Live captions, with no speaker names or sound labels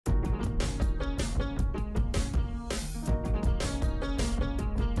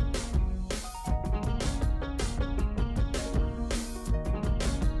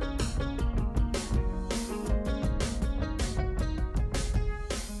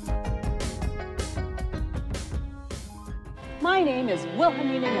My name is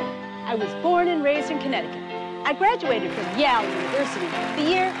Wilhemina Nilly. I was born and raised in Connecticut. I graduated from Yale University. The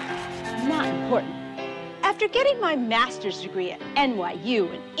year, not important. After getting my master's degree at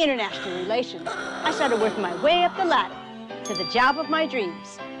NYU in international relations, I started working my way up the ladder to the job of my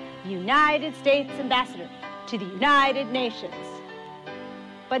dreams, United States Ambassador to the United Nations.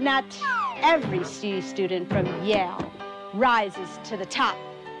 But not every student from Yale rises to the top.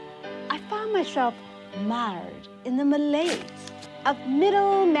 I found myself mired in the malaise of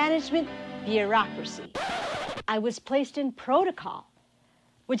middle management bureaucracy. I was placed in protocol,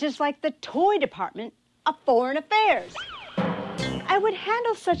 which is like the toy department of foreign affairs. I would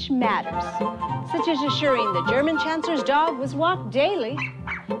handle such matters, such as assuring the German Chancellor's dog was walked daily,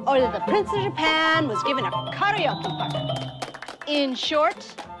 or that the Prince of Japan was given a karaoke partner. In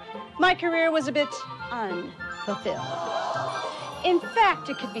short, my career was a bit unfulfilled. In fact,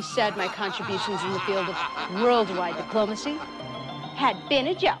 it could be said my contributions in the field of worldwide diplomacy had been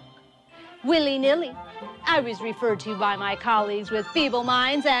a joke. Willy-nilly, I was referred to by my colleagues with feeble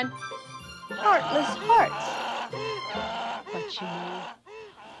minds and heartless hearts. But you know,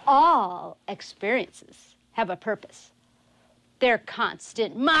 all experiences have a purpose. Their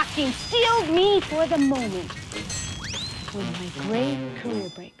constant mocking steeled me for the moment when my great career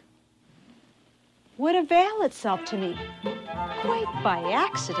break would avail itself to me, quite by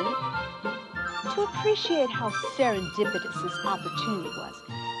accident, to appreciate how serendipitous this opportunity was.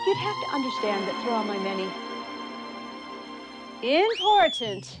 You'd have to understand that through all my many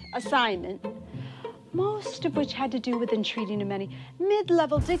important assignments, most of which had to do with entreating a many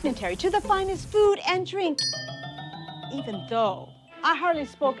mid-level dignitary to the finest food and drink, even though I hardly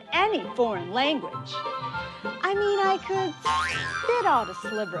spoke any foreign language. I mean, I could spit out a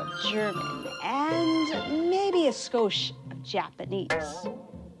sliver of German and maybe a skosh of Japanese.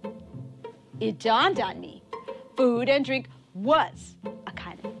 It dawned on me, food and drink was a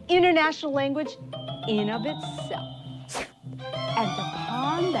kind of international language in of itself. And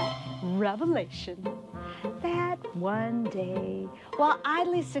upon that revelation, that one day, while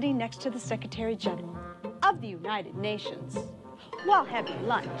idly sitting next to the Secretary General of the United Nations, while having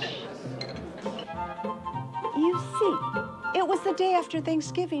lunch, you see, it was the day after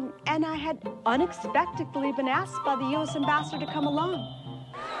Thanksgiving, and I had unexpectedly been asked by the U.S. Ambassador to come along,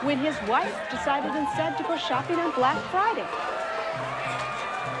 when his wife decided instead to go shopping on Black Friday.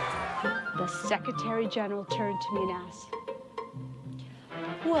 The Secretary General turned to me and asked,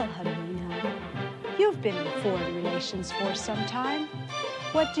 Wilhelmina, you've been in foreign relations for some time.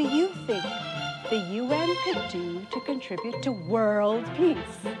 What do you think the UN could do to contribute to world peace?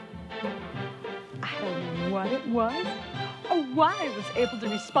 I don't know what it was or why I was able to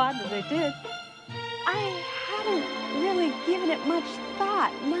respond as I did. I hadn't really given it much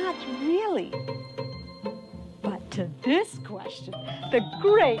thought, not really. But to this question, the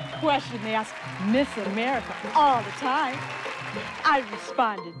great question they ask Miss America all the time, I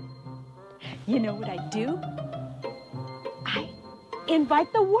responded, you know what I do? I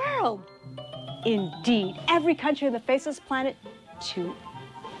invite the world, indeed, every country on the face of this planet, to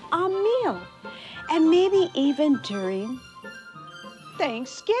a meal. And maybe even during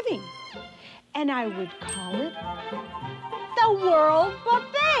Thanksgiving. And I would call it the World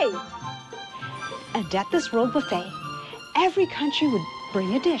Buffet. And at this World Buffet, every country would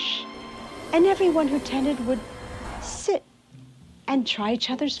bring a dish. And everyone who attended would sit and try each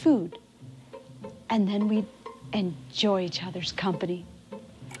other's food. And then we'd enjoy each other's company.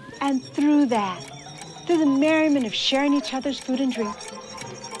 And through that, through the merriment of sharing each other's food and drink,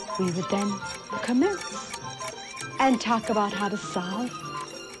 we would then commence and talk about how to solve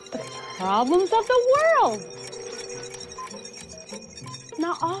the problems of the world.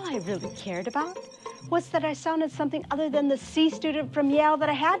 Now, all I really cared about was that I sounded something other than the C student from Yale that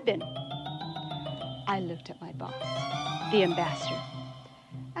I had been. I looked at my boss, the ambassador,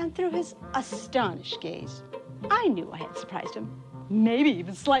 and through his astonished gaze, I knew I had surprised him, maybe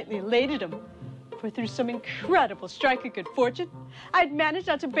even slightly elated him. For through some incredible strike of good fortune, I'd managed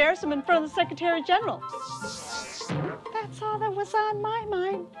not to embarrass him in front of the Secretary General. That's all that was on my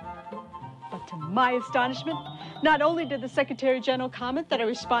mind. But to my astonishment, not only did the Secretary General comment that I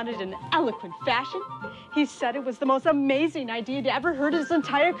responded in eloquent fashion, he said it was the most amazing idea he'd ever heard in his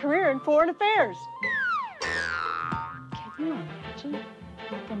entire career in foreign affairs. Can you imagine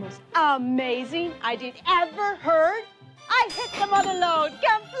the most amazing idea he'd ever heard? I hit the mother lode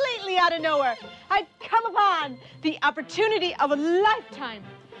completely out of nowhere. I'd come upon the opportunity of a lifetime.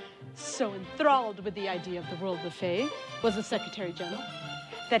 So enthralled with the idea of the World Buffet was the Secretary General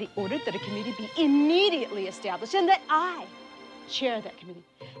that he ordered that a committee be immediately established and that I chair that committee.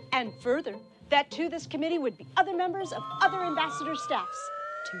 And further, that to this committee would be other members of other ambassador staffs,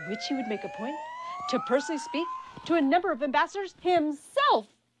 to which he would make a point to personally speak to a number of ambassadors himself.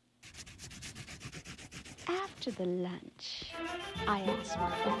 After the lunch, I asked my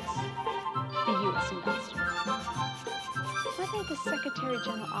boss, the U.S. ambassador, whether the Secretary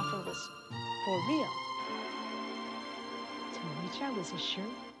General offer was for real. To which I was assured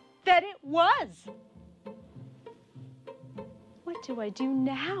that it was. What do I do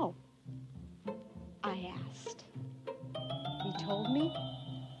now? I asked. He told me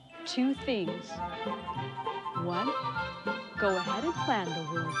 2 things. 1, go ahead and plan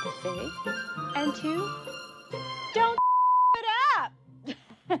the world buffet. And 2, don't it up.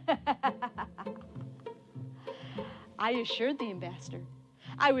 I assured the ambassador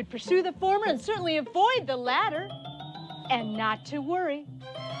I would pursue the former and certainly avoid the latter. And not to worry,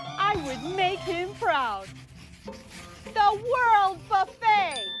 I would make him proud. The World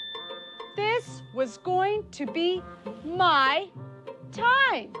Buffet. This was going to be my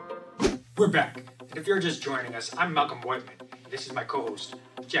time. We're back. And if you're just joining us, I'm Malcolm Whiteman. This is my co-host,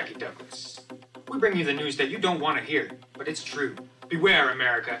 Jackie Douglas. We bring you the news that you don't want to hear, but it's true. Beware,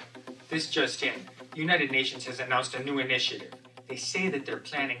 America. This just in. The United Nations has announced a new initiative. They say that they're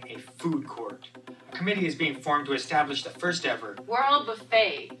planning a food court. A committee is being formed to establish the first ever World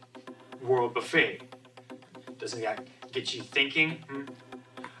Buffet. World Buffet. Doesn't that get you thinking?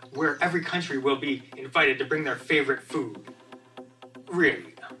 Where every country will be invited to bring their favorite food.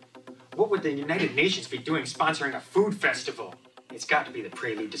 Really? What would the United Nations be doing sponsoring a food festival? It's got to be the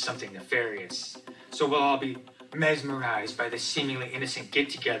prelude to something nefarious. So we'll all be mesmerized by this seemingly innocent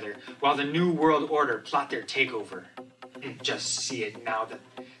get-together while the New World Order plot their takeover. Just see it now that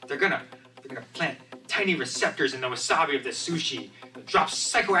they're gonna plant tiny receptors in the wasabi of the sushi, drop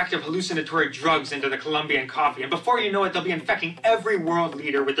psychoactive hallucinatory drugs into the Colombian coffee, and before you know it, they'll be infecting every world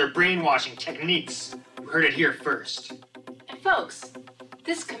leader with their brainwashing techniques. You heard it here first. And folks,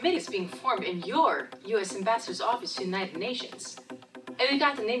 this committee is being formed in your U.S. Ambassador's Office to the United Nations. And we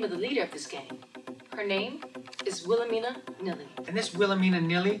got the name of the leader of this gang. Her name is Wilhemina Nilly. And this Wilhemina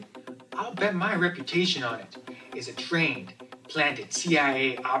Nilly, I'll bet my reputation on it, is a trained, planted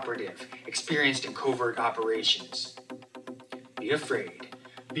CIA operative experienced in covert operations. Be afraid.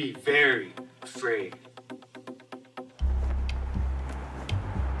 Be very afraid.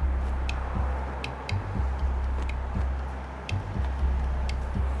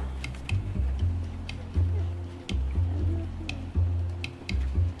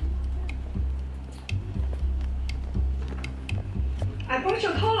 I brought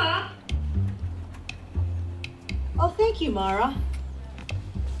your cola. Oh, thank you, Mara.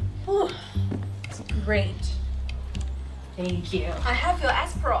 Oh, it's great. Thank you. I have your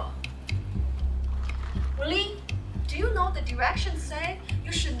Aspro. Willie, do you know the directions say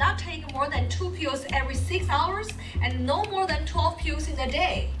you should not take more than 2 pills every 6 hours and no more than 12 pills in a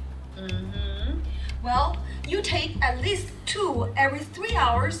day? Mm-hmm. Well, you take at least 2 every 3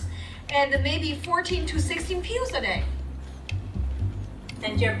 hours and maybe 14 to 16 pills a day.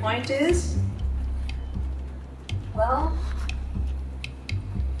 And your point is? Well,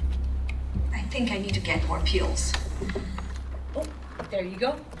 I think I need to get more pills. Oh, there you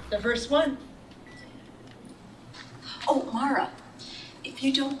go. The first one. Oh, Mara, if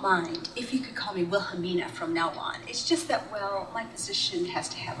you don't mind, if you could call me Wilhelmina from now on. It's just that, well, my position has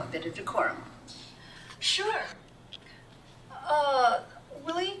to have a bit of decorum. Sure.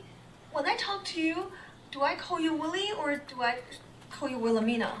 Willie, when I talk to you, do I call you Willie or do I call you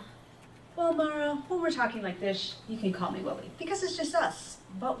Wilhelmina? Well, Mara, when we're talking like this, you can call me Willie, because it's just us.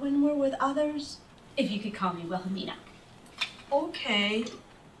 But when we're with others, if you could call me Wilhelmina. Okay.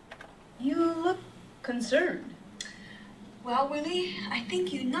 You look concerned. Well, Willie, I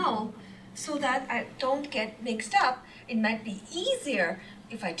think you know, so that I don't get mixed up, it might be easier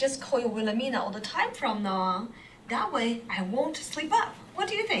if I just call you Wilhelmina all the time from now on. That way, I won't slip up. What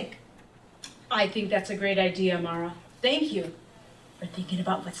do you think? I think that's a great idea, Mara. Thank you for thinking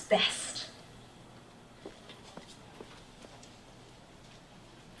about what's best.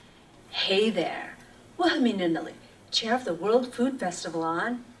 Hey there, Wilhelmina Nilly, chair of the World Food Festival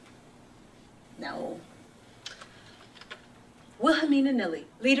on? No. Wilhelmina Nilly,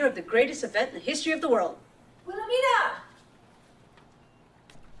 leader of the greatest event in the history of the world. Wilhelmina!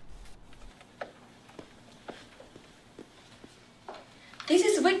 This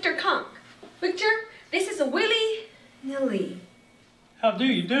is Victor Kong. Victor, this is Willie Nilly. How do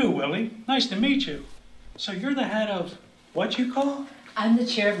you do, Willie? Nice to meet you. So you're the head of what you call? I'm the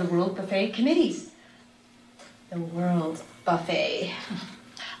chair of the World Buffet committees. The World Buffet.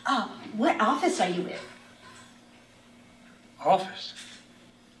 What office are you in? Office?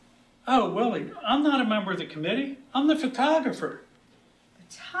 Oh, Willie, I'm not a member of the committee. I'm the photographer.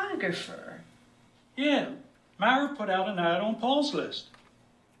 Photographer? Yeah, Mara put out an ad on Paul's list.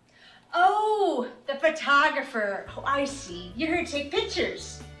 Oh, the photographer. Oh, I see. You're here to take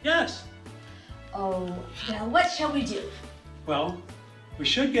pictures. Yes. Oh, well, what shall we do? Well, we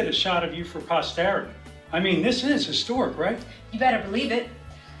should get a shot of you for posterity. I mean, this is historic, right? You better believe it.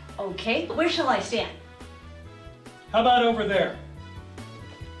 Okay, where shall I stand? How about over there?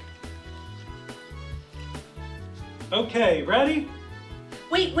 Okay, ready?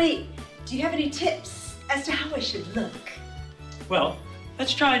 Wait. Do you have any tips as to how I should look? Well,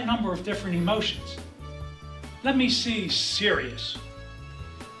 let's try a number of different emotions. Let me see serious.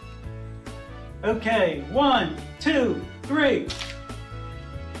 Okay, 1, 2, 3.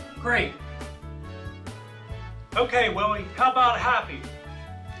 Great. Okay, Willie, how about happy?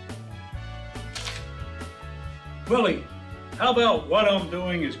 Willie, how about what I'm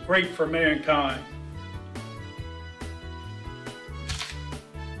doing is great for mankind?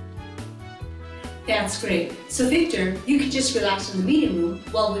 That's great. So Victor, you can just relax in the meeting room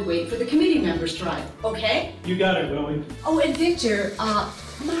while we wait for the committee members to arrive, okay? You got it, Willie. Oh, and Victor,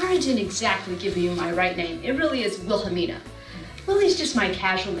 Mara didn't exactly give you my right name. It really is Wilhemina. Willie's just my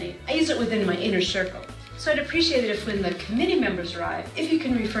casual name. I use it within my inner circle. So I'd appreciate it if when the committee members arrive, if you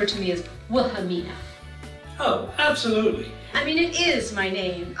can refer to me as Wilhemina. Oh, absolutely. I mean, it is my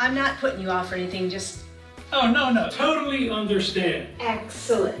name. I'm not putting you off or anything, just... Oh, no. Totally understand.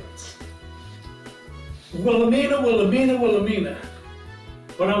 Excellent. Wilhemina.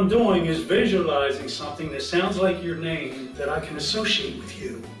 What I'm doing is visualizing something that sounds like your name that I can associate with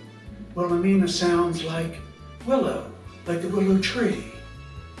you. Wilhemina sounds like willow, like the willow tree.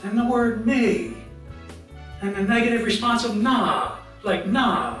 And the word me. And the negative response of nah, like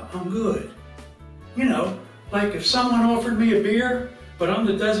nah, I'm good. You know, like if someone offered me a beer, but I'm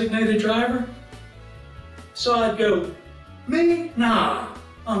the designated driver. So I'd go, me, nah,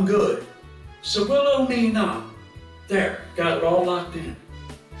 I'm good. So willow, me, nah. There, got it all locked in.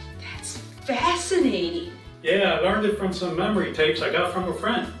 That's fascinating. Yeah, I learned it from some memory tapes I got from a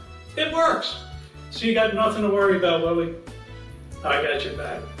friend. It works. So you got nothing to worry about, Willie. I got your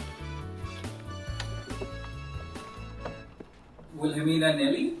back. Wilhemina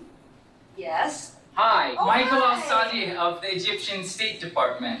Nilly? Yes? Hi, Oh, Michael hi. Al-Sadi of the Egyptian State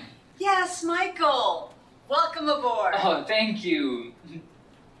Department. Yes, Michael. Welcome aboard. Oh, thank you.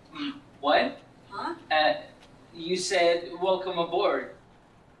 What? Huh? You said welcome aboard.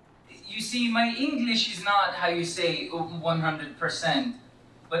 You see, my English is not how you say 100%.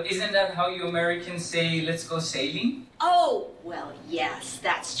 But isn't that how you Americans say let's go sailing? Oh, well, yes,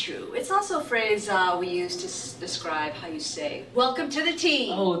 that's true. It's also a phrase we use to describe how you say, welcome to the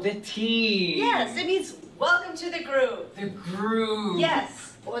team. Oh, the team. Yes, it means welcome to the groove. The groove.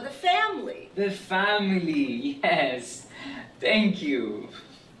 Yes, or the family. The family, yes. Thank you.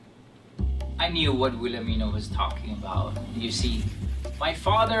 I knew what Wilhelmina was talking about. You see, my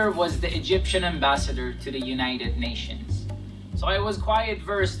father was the Egyptian ambassador to the United Nations. So I was quite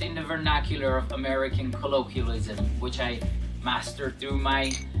versed in the vernacular of American colloquialism, which I mastered through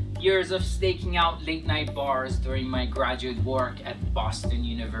my years of staking out late-night bars during my graduate work at Boston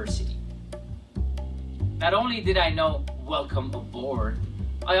University. Not only did I know welcome aboard,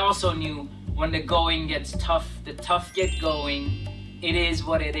 I also knew when the going gets tough, the tough get going. It is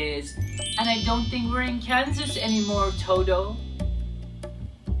what it is. And I don't think we're in Kansas anymore, Toto.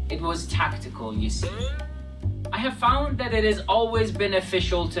 It was tactical, you see. I have found that it is always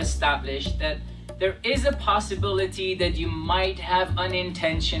beneficial to establish that there is a possibility that you might have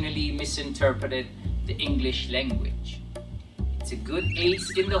unintentionally misinterpreted the English language. It's a good ace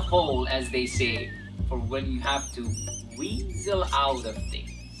in the hole, as they say, for when you have to weasel out of things.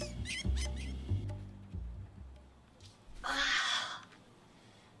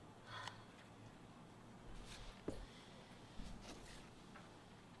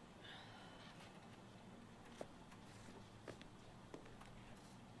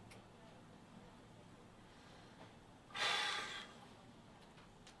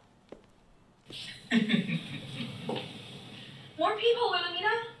 More people, Wilhelmina?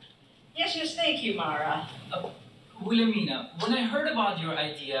 Yes, thank you, Mara. Wilhelmina, when I heard about your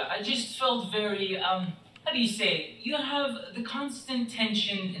idea, I just felt very, how do you say, you have the constant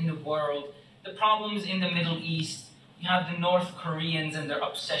tension in the world, the problems in the Middle East, you have the North Koreans and their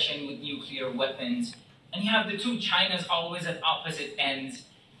obsession with nuclear weapons, and you have the two Chinas always at opposite ends.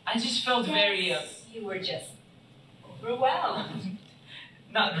 I just felt very, You were just overwhelmed.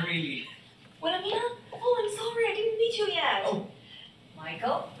 Not really. Wilhelmina? Oh, I'm sorry, I didn't meet you yet. Oh.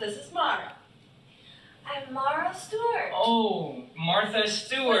 Michael, this is Mara. I'm Mara Stewart. Oh, Martha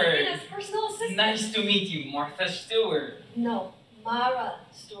Stewart. Wilhelmina's personal assistant. Nice to meet you, Martha Stewart. No, Mara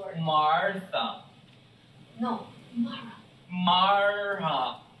Stewart. Martha. No, Mara.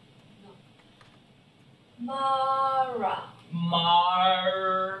 Marha. Mara.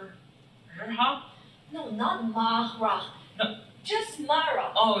 Marha? No, not Mara. No. Just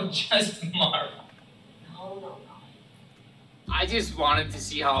Mara. Oh, just Mara. No. I just wanted to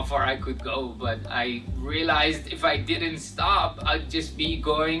see how far I could go, but I realized if I didn't stop, I'd just be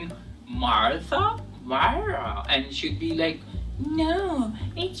going, Martha? Myra? And she'd be like, no,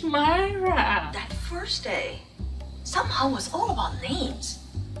 it's Myra. That first day, somehow was all about names.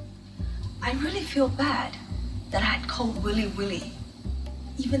 I really feel bad that I had called Willie Willie,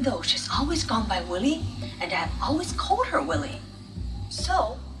 even though she's always gone by Willie, and I've always called her Willie.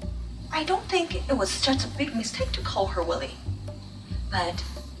 So, I don't think it was such a big mistake to call her Willie. But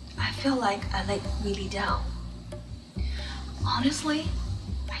I feel like I let Willie down. Honestly,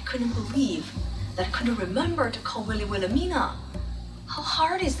 I couldn't believe that I couldn't remember to call Willie Wilhelmina. How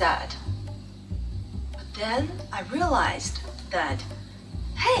hard is that? But then I realized that,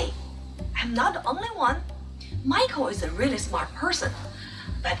 hey, I'm not the only one. Michael is a really smart person,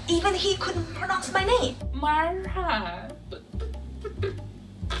 but even he couldn't pronounce my name. Myra.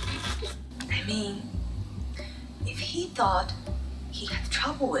 I mean, if he thought he had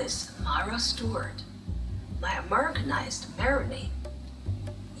trouble with Mara Stewart, my Americanized married name,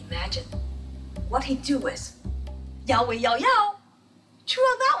 imagine what he'd do with Yao Wei Yao Yao. True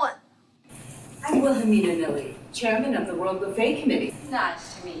on that one. I'm Wilhemina Nilly, chairman of the World Buffet Committee.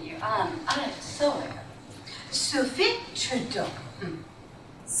 Nice to meet you. I'm Sawyer. Sophie Trudeau.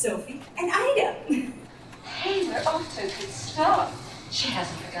 Sophie and Ida. Hey, we're off to a good start. She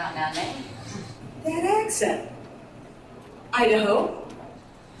hasn't forgotten our name. That accent. Idaho?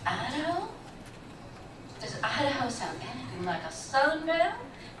 Idaho? Does Idaho sound anything like a Southern belle?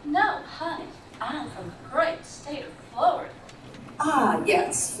 No, honey. I'm from the great state of Florida. Ah,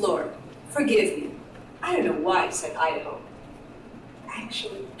 yes, Florida. Forgive me. I don't know why I said Idaho.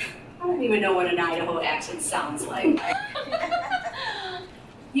 Actually, I don't even know what an Idaho accent sounds like.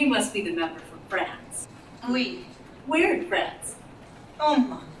 You must be the member from France. Oui. Where in France? Oh,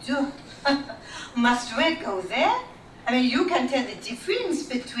 mon Dieu. Must we go there? I mean, you can tell the difference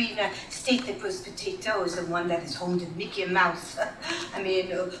between a state that grows potatoes and one that is home to Mickey Mouse. I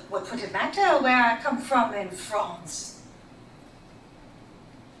mean, what would it matter where I come from in France?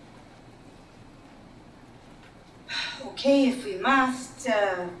 Okay, if we must,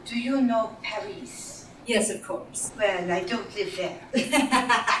 do you know Paris? Yes, of course. Well, I don't live there.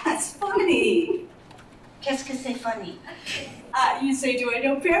 That's funny. Qu'est-ce que c'est funny? You say, do I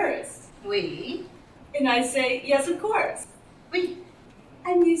know Paris? Oui. And I say, yes, of course. Oui.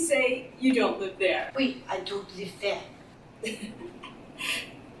 And you say, you don't live there. Oui, I don't live there.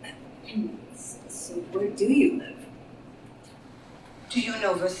 So where do you live? Do you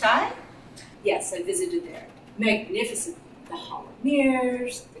know Versailles? Yes, I visited there. Magnificent. The hall of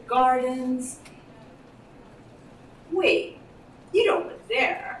mirrors, the gardens. Wait, you don't live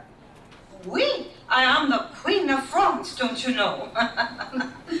there. Oui, I am the Queen of France, don't you know?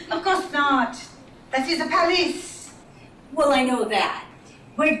 Of course not. That is a palace. Well, I know that.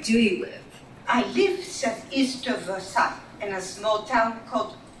 Where do you live? I live southeast of Versailles in a small town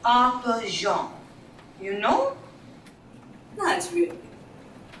called Arpajon. You know? Not really.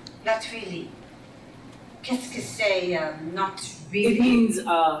 Not really. Qu'est-ce que c'est, not really? It means,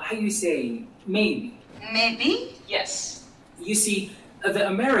 how you say, maybe. Maybe? Yes. You see, the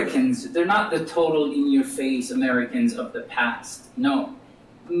Americans, they're not the total in-your-face Americans of the past. No.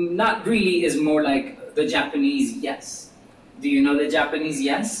 Not really is more like the Japanese yes. Do you know the Japanese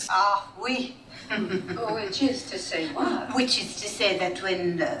yes? Ah, oui. Which is to say what? Which is to say that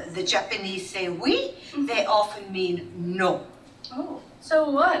when the Japanese say oui, they often mean no. Oh, so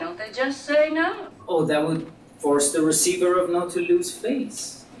why don't they just say no? Oh, that would force the receiver of no to lose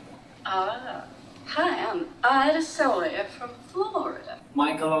face. Ah, hi, I'm Ida Sawyer from Florida.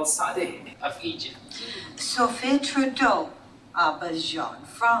 Michael Al-Sadeh of Egypt. Sophie Trudeau, Arpajon,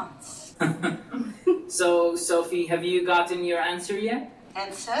 France. So, Sophie, have you gotten your answer yet?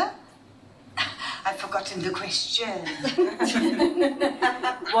 Answer? I've forgotten the question.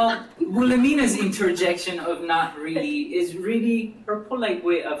 Well, Wilhelmina's interjection of not really is really her polite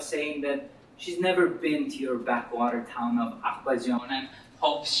way of saying that she's never been to your backwater town of Arpajon and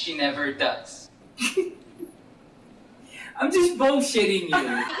hopes she never does. I'm just bullshitting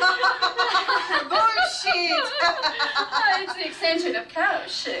you. Bullshit! It's the extension of cow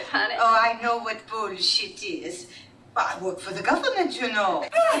shit, honey. Oh, I know what bullshit is. But I work for the government, you know.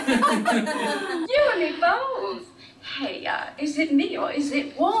 You and me both. Hey, is it me or is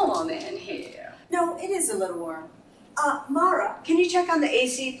it warm in here? No, it is a little warm. Mara, can you check on the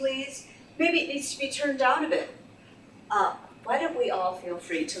AC, please? Maybe it needs to be turned down a bit. Why don't we all feel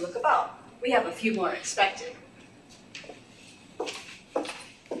free to look about? We have a few more expected.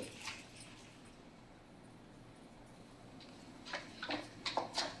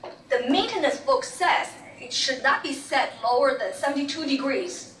 The maintenance book says it should not be set lower than 72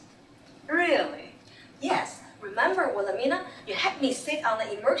 degrees. Really? Yes. Remember, Wilhelmina, you had me sit on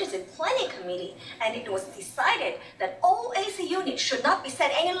the emergency planning committee, and it was decided that all AC units should not be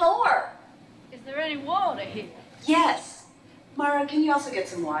set any lower. Is there any water here? Yes. Mara, can you also get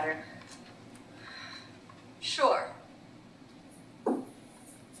some water? Sure.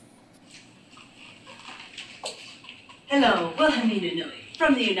 Hello, Wilhemina Nilly,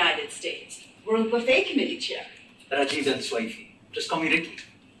 from the United States. World Buffet Committee Chair. Rajiv and Swifey. Just call me Ricky.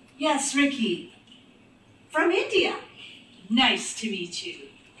 Yes, Ricky. From India. Nice to meet you.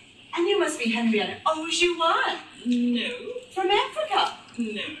 And you must be Henrietta Ojuan. No. From Africa.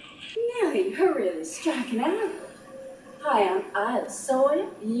 No. Nilly, who really struck an arrow. Hi, I'm Isla Sawyer,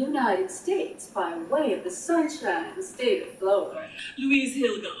 United States, by way of the sunshine state of Florida. Louise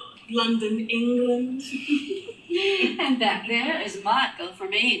Hilgard, London, England. And back there is Michael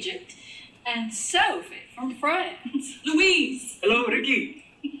from Egypt and Sophie from France. Louise! Hello, Ricky.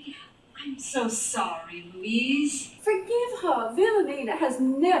 I'm so sorry, Louise. Forgive her. Wilhelmina has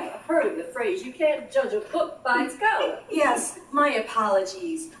never heard the phrase, you can't judge a book by its cover. Yes, my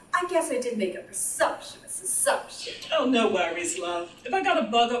apologies. I guess I did make a presumptuous assumption. Oh, no worries, love. If I got a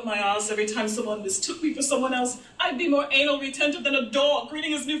bug up my ass every time someone mistook me for someone else, I'd be more anal retentive than a dog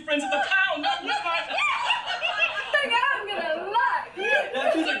greeting his new friends at the pound. I think I'm gonna like it.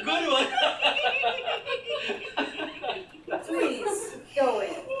 That was a good one. Please, go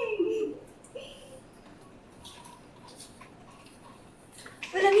in.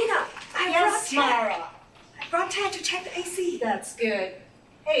 Wilhelmina, Yes, Mara. I brought Ted to check the AC. That's good.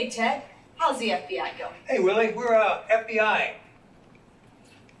 Hey, Ted, how's the FBI going? Hey, Willie, we're FBI.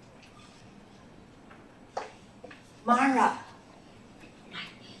 Mara.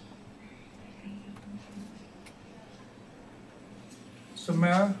 So,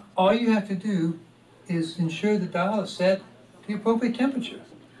 Mara, all you have to do is ensure the dial is set to the appropriate temperature.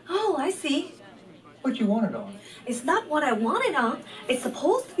 Oh, I see. What you want it on. It's not what I want it on. It's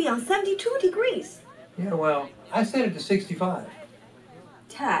supposed to be on 72 degrees. Yeah, well, I set it to 65.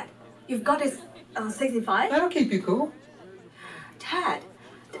 Ted, you've got it on 65? That'll keep you cool. Ted,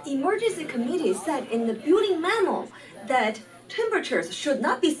 the emergency committee said in the building manual that temperatures should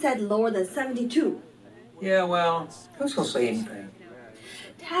not be set lower than 72. Yeah, well, who's gonna say anything?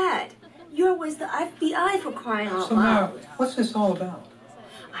 Ted, you're with the FBI for crying out So, Mara, loud. what's this all about?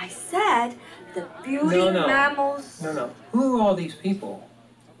 I said the building mammals. No. Who are all these people?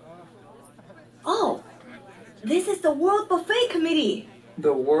 Oh, this is the World Buffet Committee.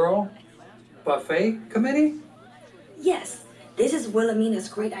 The World Buffet Committee? Yes, this is Wilhelmina's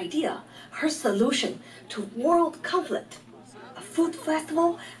great idea. Her solution to world conflict. A food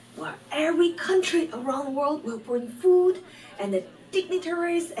festival where every country around the world will bring food, and the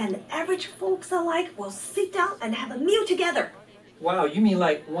dignitaries and the average folks alike will sit down and have a meal together. Wow, you mean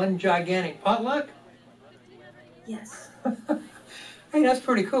like one gigantic potluck? Yes. Hey, that's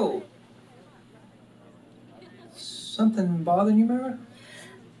pretty cool. Something bothering you, Mara?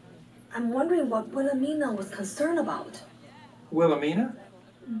 I'm wondering what Wilhelmina was concerned about. Wilhelmina?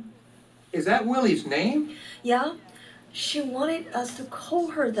 Is that Willie's name? Yeah, she wanted us to call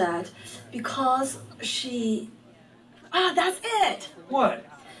her that because she... Ah, that's it! What?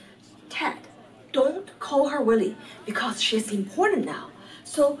 Ted, don't call her Willie because she's important now.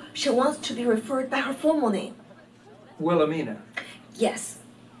 So she wants to be referred by her formal name. Wilhelmina. Yes.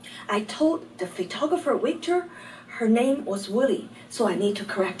 I told the photographer Victor her name was Willie, so I need to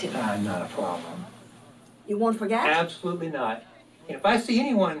correct it. Not a problem. You won't forget? Absolutely not. And if I see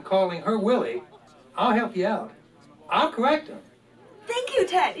anyone calling her Willie, I'll help you out. I'll correct them. Thank you,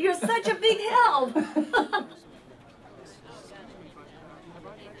 Ted. You're such a big help.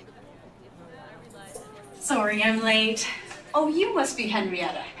 Sorry, I'm late. Oh, you must be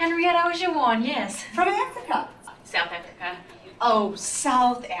Henrietta. Henrietta Ojuan, yes. From Africa. South Africa. Oh,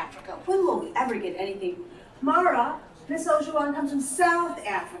 South Africa. When will we ever get anything? Mara, Miss Ojuan comes from South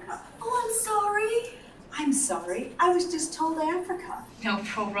Africa. Oh, I'm sorry. I'm sorry. I was just told Africa. No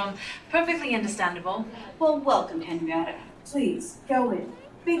problem. Perfectly understandable. Well, welcome, Henrietta. Please, go in.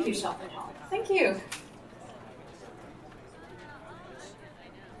 Make yourself at home. Thank you.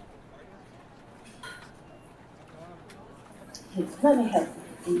 Here, let me help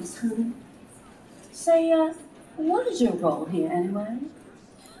you with these, honey. Say, what is your role here anyway?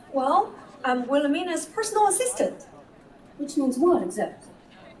 Well, I'm Wilhelmina's personal assistant. Which means what exactly?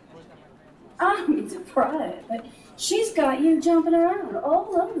 I don't mean to pry, but she's got you jumping around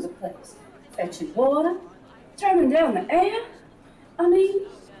all over the place. Fetching water, turning down the air. I mean,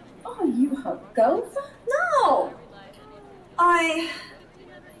 are you her gopher? No! I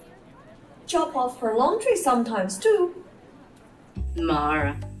drop off her laundry sometimes too.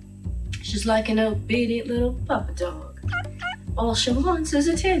 Mara. She's like an obedient little puppy dog. All she wants is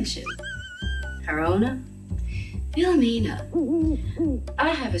attention. Her owner? Wilhelmina. I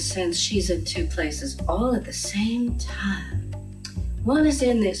have a sense she's in two places all at the same time. One is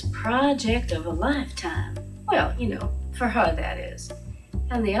in this project of a lifetime. Well, you know, for her that is.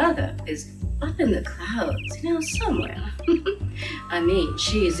 And the other is up in the clouds, you know, somewhere. I mean,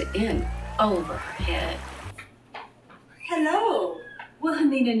 she's in over her head. Hello,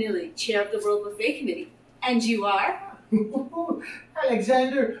 Wilhemina Nilly, chair of the World Buffet Committee. And you are?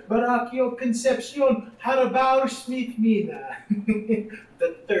 Alexander Baracchio Concepcion Harabaur Smith Mina,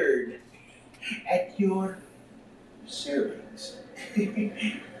 the third, at your service.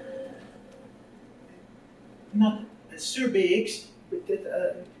 Not a cervix, but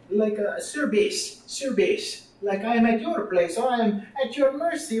like a service. Like I am at your place, or I am at your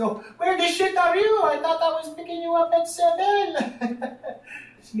mercy. Oh, where the shit are you? I thought I was picking you up at 7.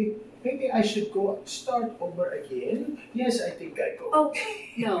 See, maybe I should start over again. Yes, I think I go. Oh,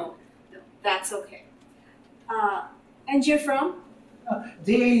 no, that's okay. And you're from?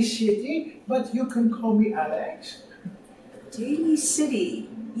 Daly City, but you can call me Alex. Daly City?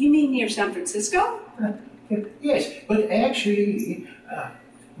 You mean near San Francisco? Yes, but actually,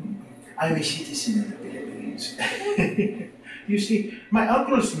 I'm a citizen of the Philippines. You see, my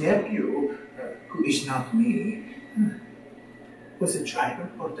uncle's nephew, who is not me, was the driver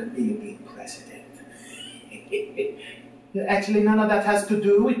for the Philippine president. Actually, none of that has to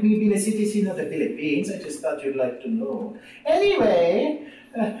do with me being a citizen of the Philippines. I just thought you'd like to know. Anyway,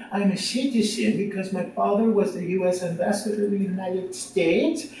 I'm a citizen because my father was the U.S. ambassador to the United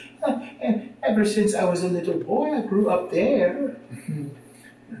States. And ever since I was a little boy, I grew up there.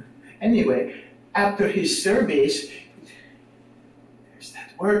 Anyway, after his service, there's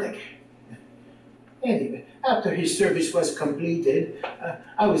that word again. Anyway, after his service was completed,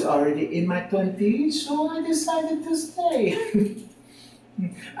 I was already in my 20s, so I decided to stay.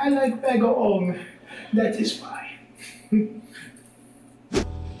 I like bagoong. That is why.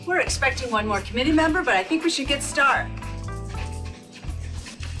 We're expecting one more committee member, but I think we should get started.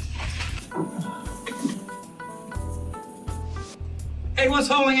 Hey, what's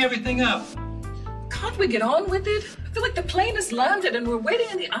holding everything up? Can't we get on with it? I feel like the plane has landed and we're waiting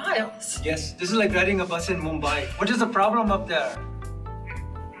in the aisles. Yes, this is like riding a bus in Mumbai. What is the problem up there?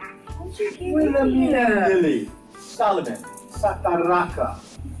 Wilhemina Nilly, Solomon, Sataraka.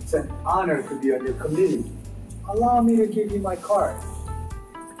 It's an honor to be on your committee. Allow me to give you my card.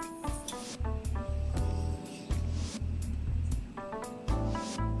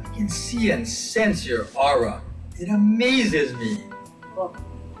 I can see and sense your aura. It amazes me. Well,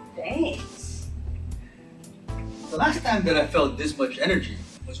 thanks. The last time that I felt this much energy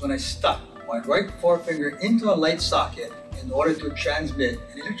was when I stuck my right forefinger into a light socket in order to transmit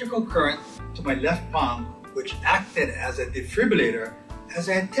an electrical current to my left palm, which acted as a defibrillator as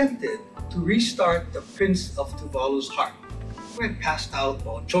I attempted to restart the Prince of Tuvalu's heart, who had passed out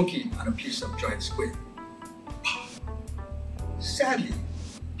while choking on a piece of dried squid. Sadly,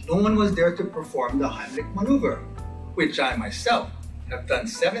 no one was there to perform the Heimlich maneuver, which I myself have done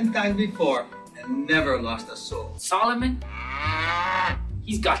 7 times before and never lost a soul. Solomon?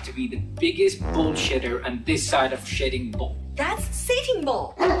 He's got to be the biggest bullshitter on this side of shedding bull. That's Satan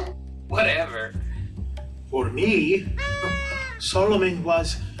Bull. Whatever. For me, Solomon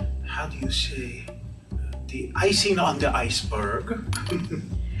was, how do you say, the icing on the iceberg.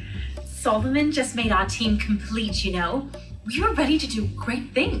 Solomon just made our team complete, you know. We were ready to do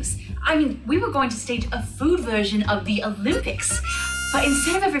great things. I mean, we were going to stage a food version of the Olympics. But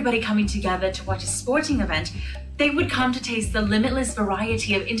instead of everybody coming together to watch a sporting event, they would come to taste the limitless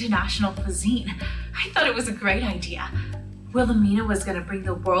variety of international cuisine. I thought it was a great idea. Wilhelmina was going to bring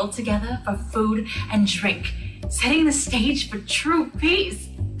the world together for food and drink, setting the stage for true peace.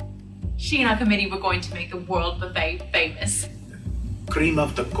 She and our committee were going to make the World Buffet famous. Cream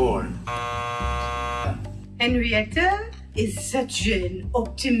of the corn. Henrietta is such an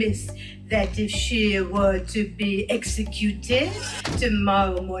optimist that if she were to be executed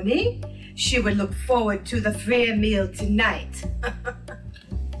tomorrow morning, she would look forward to the free meal tonight.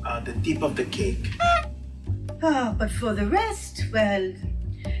 The tip of the cake. But for the rest, well,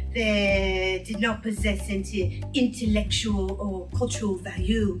 they did not possess any intellectual or cultural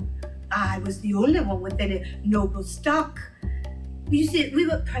value. I was the only one with any noble stock. You see, we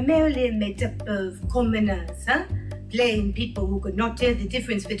were primarily made up of commoners, plain people who could not tell the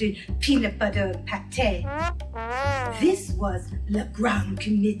difference between peanut butter and pate. This was Le Grand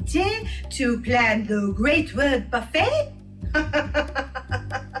Comité to plan the Great World Buffet?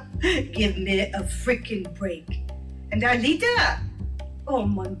 Give me a freaking break. And our leader? Oh,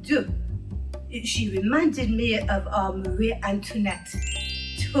 mon Dieu. She reminded me of our Marie Antoinette.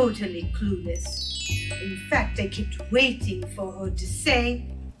 Totally clueless. In fact, I kept waiting for her to say,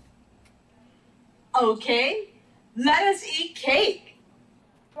 Okay, let us eat cake.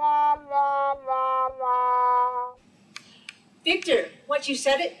 Victor, once you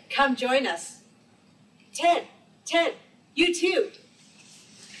said it, come join us. Ted, you too.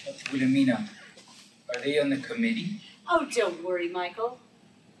 Wilhemina, are they on the committee? Oh, don't worry, Michael.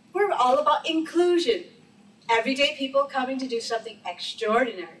 We're all about inclusion. Everyday people coming to do something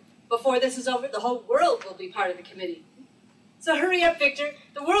extraordinary. Before this is over, the whole world will be part of the committee. So hurry up, Victor.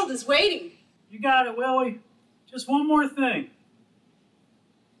 The world is waiting. You got it, Willie. Just one more thing.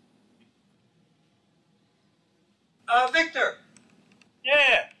 Victor.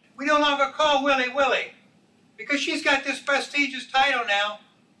 Yeah. We no longer call Willie Willie. Because she's got this prestigious title now,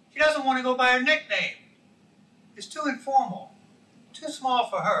 she doesn't want to go by her nickname. It's too informal, too small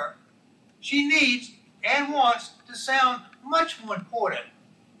for her. She needs and wants to sound much more important.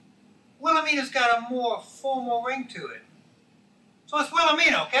 Wilhelmina's got a more formal ring to it. So it's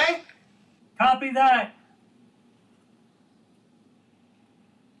Wilhelmina, okay? Copy that.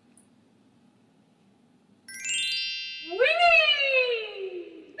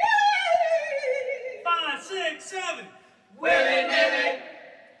 Winnie! 5, 6, 7. Willy-nilly!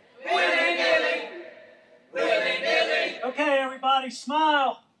 Willy-nilly! Willy-nilly! Okay, everybody,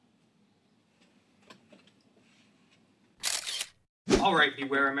 smile. All right,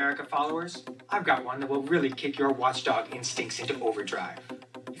 Beware America followers. I've got one that will really kick your watchdog instincts into overdrive.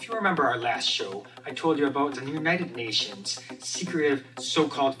 If you remember our last show, I told you about the United Nations secretive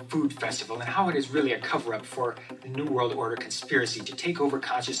so-called food festival and how it is really a cover-up for the New World Order conspiracy to take over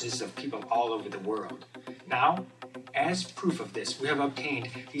consciousness of people all over the world. Now, as proof of this, we have obtained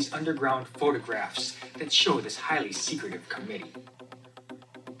these underground photographs that show this highly secretive committee.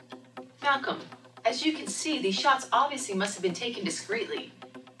 Malcolm, as you can see, these shots obviously must have been taken discreetly,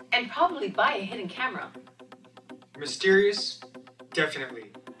 and probably by a hidden camera. Mysterious?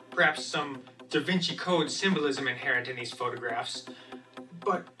 Definitely. Perhaps some Da Vinci Code symbolism inherent in these photographs.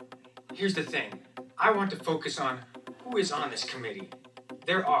 But here's the thing. I want to focus on who is on this committee.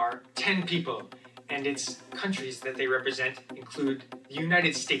 There are 10 people, and its countries that they represent include the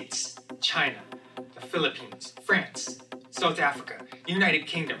United States, China, the Philippines, France, South Africa, United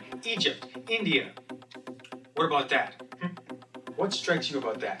Kingdom, Egypt, India. What about that? What strikes you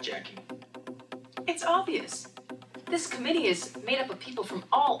about that, Jackie? It's obvious. This committee is made up of people from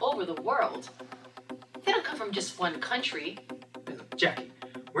all over the world. They don't come from just one country. Jackie,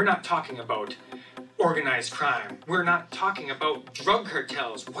 we're not talking about organized crime. We're not talking about drug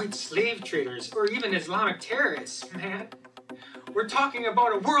cartels, white slave traders, or even Islamic terrorists, man. We're talking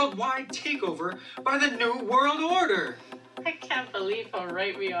about a worldwide takeover by the New World Order. I can't believe how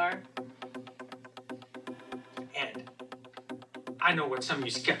right we are. And I know what some of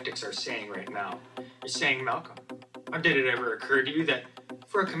you skeptics are saying right now. You're saying, Malcolm, how did it ever occur to you that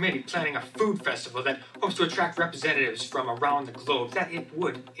for a committee planning a food festival that hopes to attract representatives from around the globe, that it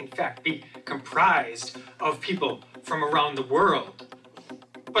would, in fact, be comprised of people from around the world?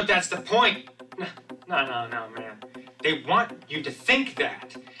 But that's the point. No, man. They want you to think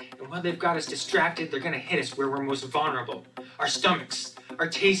that. And while they've got us distracted, they're going to hit us where we're most vulnerable. Our stomachs, our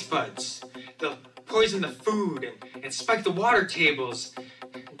taste buds. They'll poison the food and spike the water tables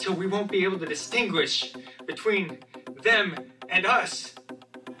until we won't be able to distinguish between them and us.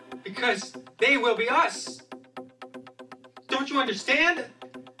 Because they will be us. Don't you understand?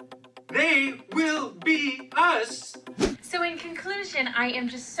 They will be us. So in conclusion, I am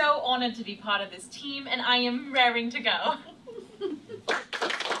just so honored to be part of this team, and I am raring to go.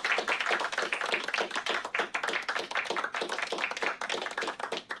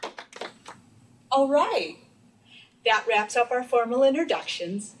 All right. That wraps up our formal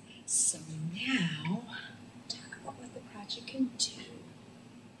introductions. So now, talk about what the project can do.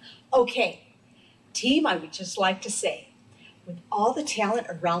 Okay, team, I would just like to say, with all the talent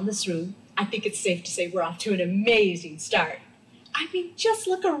around this room, I think it's safe to say we're off to an amazing start. I mean, just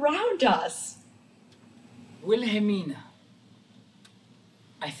look around us. Wilhemina,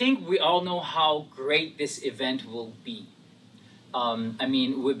 I think we all know how great this event will be. I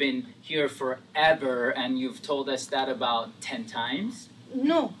mean, we've been here forever, and you've told us that about 10 times?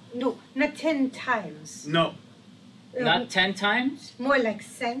 No, not 10 times. No. Not 10 times? More like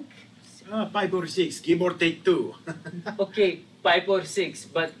 5. 5 or 6, give or take 2. Okay, 5 or 6,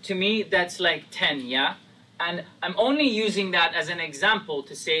 but to me that's like 10, yeah? And I'm only using that as an example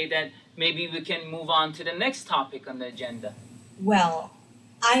to say that maybe we can move on to the next topic on the agenda. Well,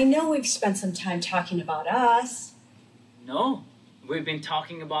 I know we've spent some time talking about us. No, we've been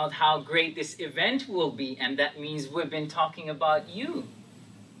talking about how great this event will be, and that means we've been talking about you.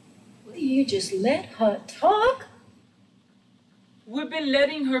 Will you just let her talk? We've been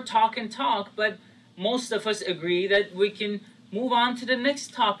letting her talk and talk, but most of us agree that we can move on to the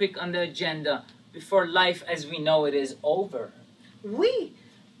next topic on the agenda before life as we know it is over. Oui,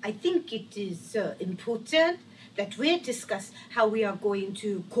 I think it is important that we discuss how we are going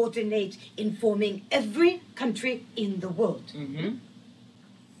to coordinate informing every country in the world. Mm-hmm.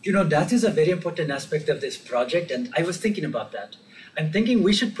 You know, that is a very important aspect of this project, and I was thinking about that. I'm thinking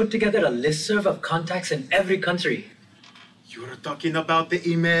we should put together a listserv of contacts in every country. You're talking about the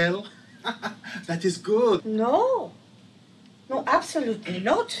email? That is good. No, absolutely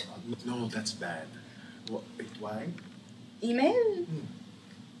not. No, that's bad. Why? Email?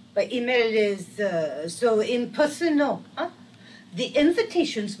 But email is so impersonal. Huh? The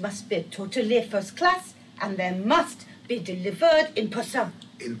invitations must be totally first class, and they must be delivered in person.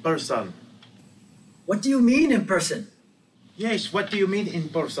 In person. What do you mean in person? Yes, what do you mean in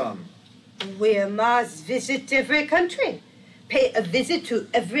person? We must visit every country, pay a visit to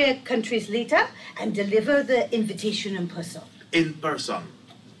every country's leader, and deliver the invitation in person. In person.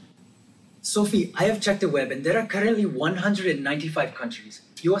 Sophie, I have checked the web, and there are currently 195 countries.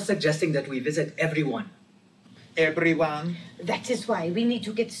 You are suggesting that we visit everyone. Everyone? That is why we need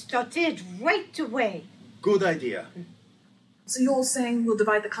to get started right away. Good idea. So you're saying we'll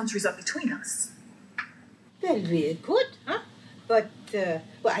divide the countries up between us? Well, we could, huh? But,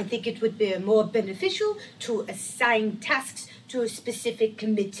 I think it would be more beneficial to assign tasks to specific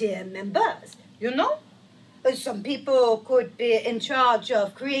committee members, you know? Some people could be in charge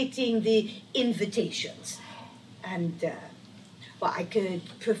of creating the invitations. And, I could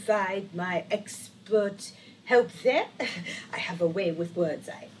provide my expert help there. I have a way with words.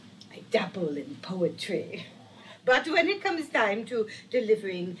 I dabble in poetry. But when it comes time to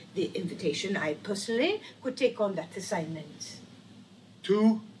delivering the invitation, I personally could take on that assignment.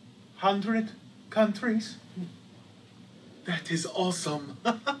 200 countries? That is awesome.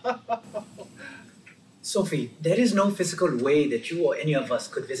 Sophie, there is no physical way that you or any of us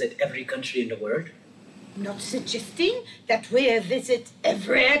could visit every country in the world. Not suggesting that we visit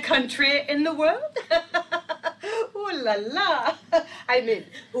every country in the world? Ooh la la! I mean,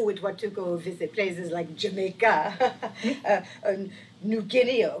 who would want to go visit places like Jamaica, New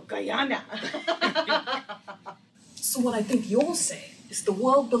Guinea or Guyana? So what I think you're saying is the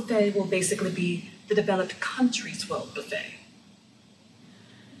World Buffet will basically be the developed countries' World Buffet.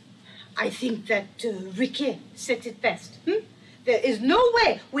 I think that Ricky said it best. There is no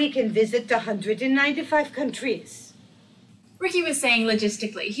way we can visit 195 countries. Ricky was saying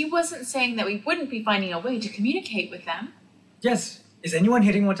logistically. He wasn't saying that we wouldn't be finding a way to communicate with them. Yes. Is anyone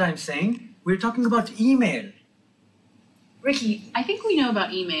hearing what I'm saying? We're talking about email. Ricky, I think we know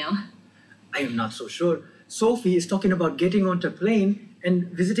about email. I am not so sure. Sophie is talking about getting onto a plane and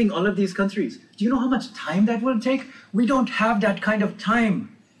visiting all of these countries. Do you know how much time that will take? We don't have that kind of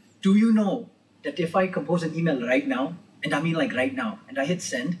time. Do you know that if I compose an email right now, and I mean like right now, and I hit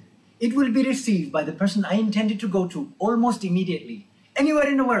send, it will be received by the person I intended to go to almost immediately, anywhere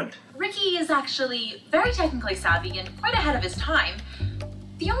in the world. Ricky is actually very technically savvy and quite ahead of his time.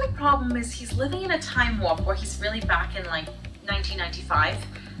 The only problem is he's living in a time warp where he's really back in like 1995.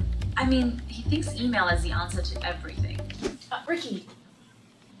 I mean, he thinks email is the answer to everything. Ricky.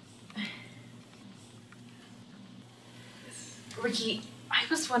 Ricky, I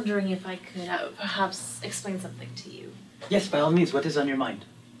was wondering if I could perhaps explain something to you. Yes, by all means, what is on your mind?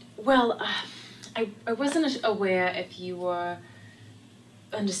 Well, I wasn't aware if you were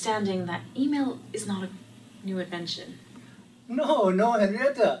understanding that email is not a new invention. No,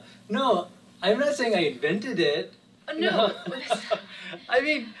 Henrietta. No, I'm not saying I invented it. No. I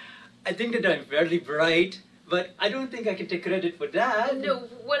mean, I think that I'm fairly bright, but I don't think I can take credit for that. No,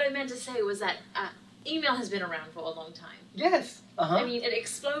 what I meant to say was that email has been around for a long time. Yes. I mean, it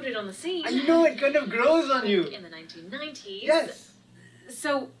exploded on the scene. I know, it kind of grows on you. In the 1990s. Yes.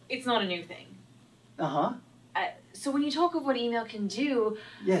 So, it's not a new thing. Uh-huh. So when you talk of what email can do,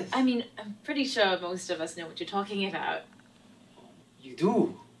 yes. I mean, I'm pretty sure most of us know what you're talking about. You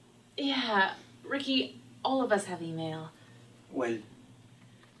do? Yeah, Ricky, all of us have email. Well,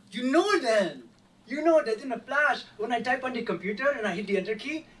 you know then. You know that in a flash, when I type on the computer and I hit the enter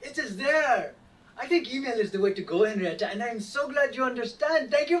key, it is there. I think email is the way to go, Henrietta, and I'm so glad you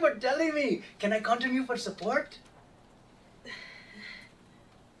understand. Thank you for telling me. Can I count on you for support?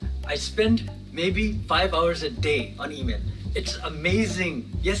 I spend maybe 5 hours a day on email. It's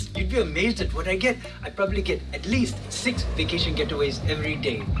amazing. Yes, you'd be amazed at what I get. I probably get at least 6 vacation getaways every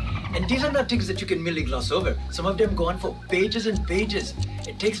day. And these are not things that you can merely gloss over. Some of them go on for pages and pages.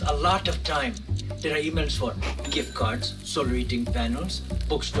 It takes a lot of time. There are emails for gift cards, solar heating panels,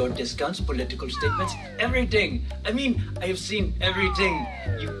 bookstore discounts, political statements, everything. I mean, I have seen everything.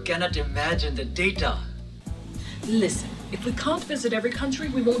 You cannot imagine the data. Listen, if we can't visit every country,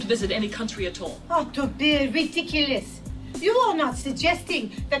 we won't visit any country at all. Oh, to be ridiculous. You are not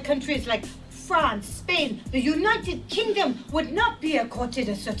suggesting that countries like France, Spain, the United Kingdom would not be accorded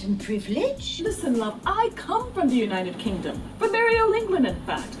a certain privilege? Listen, love, I come from the United Kingdom, from merry old England, in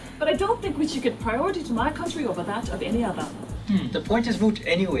fact. But I don't think we should give priority to my country over that of any other. The point is moot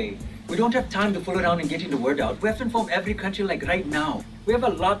anyway. We don't have time to fool around and getting the word out. We have to inform every country like right now. We have a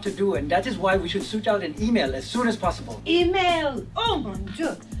lot to do, and that is why we should shoot out an email as soon as possible. Email? Oh, mon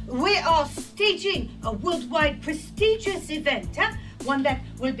Dieu. We are staging a worldwide prestigious event, huh? One that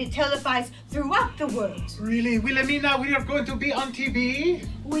will be televised throughout the world. Really, Wilhelmina, we are going to be on TV?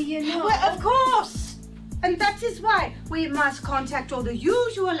 Well, you know. Well, of course. And that is why we must contact all the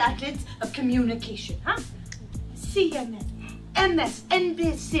usual outlets of communication, huh? CNN, MS,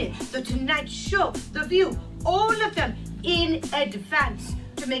 NBC, The Tonight Show, The View, all of them in advance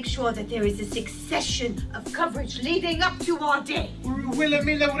to make sure that there is a succession of coverage leading up to our day.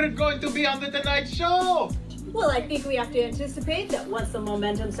 Wilhelmina, we're going to be on The Tonight Show. Well, I think we have to anticipate that once the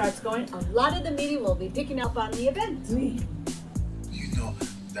momentum starts going, a lot of the media will be picking up on the event. You know,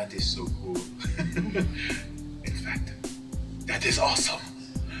 that is so cool. In fact, that is awesome.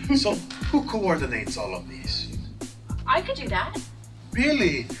 So, who coordinates all of these? I could do that.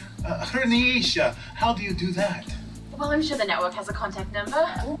 Really? Renisha, how do you do that? Well, I'm sure the network has a contact number.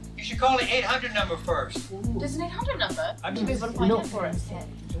 You should call the 800 number first. There's an 800 number. I'm Should be able to find it for us.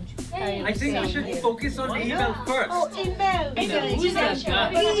 I think we should focus on the email first. Oh, email. Who's that guy?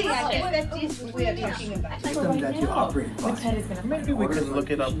 Really, I guess that is what we are talking about. System that you operate by. Maybe we can look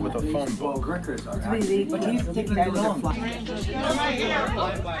it up with a phone book. Records are But he's taking too long.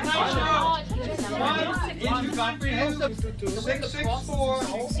 Incomprehensible. 664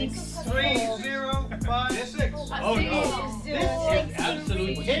 305 Oh no. This is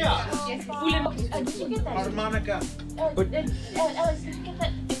absolute chaos. Harmonica. Alex, did you get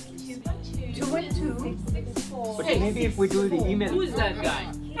that? 212. But maybe if we do the email. Who's that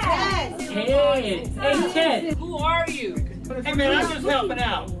guy? Ted. Hey, Ted. Who are you? Hey, man, I'm just helping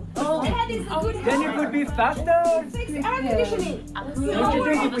out. Oh, Then it would be faster. Fix air conditioning. Don't you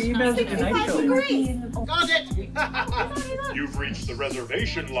think if we email the Tonight Show? Got it. You've reached the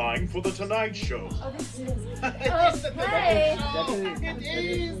reservation line for the Tonight Show. Okay. It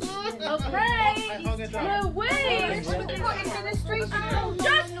is. Okay. No way. Just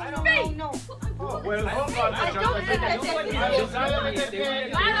me. Well, hold on. Madam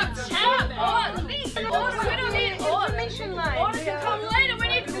Chair, or leave. We don't need information line. Orders can come later. We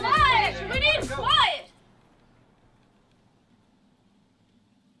need quiet. We need quiet.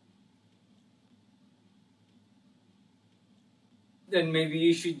 Then maybe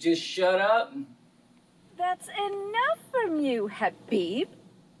you should just shut up. That's enough from you, Habib.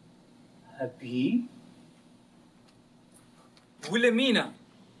 Habib? Wilhelmina.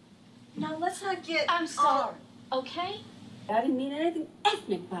 Now let's not get. I'm sorry, okay? I didn't mean anything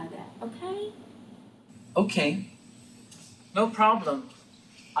ethnic by that, okay? Okay. No problem.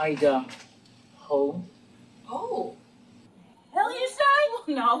 Ida. Ho. Oh. Hell you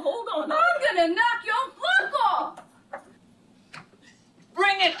say? Now, hold on. I'm gonna knock your block off!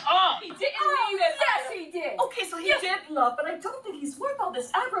 Bring it on! He didn't mean it. Yes, he did. Okay, so he did love, but I don't think he's worth all this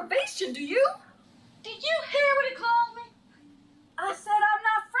aggravation, do you? Did you hear what he called me? I said I'm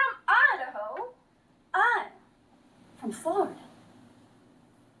not from Idaho. I'm from Florida.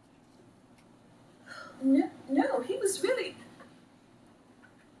 No, he was really.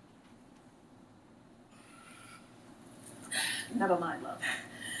 Never mind, love.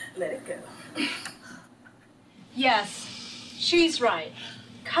 Let it go. Yes, she's right.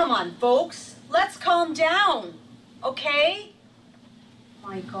 Come on, folks. Let's calm down, okay?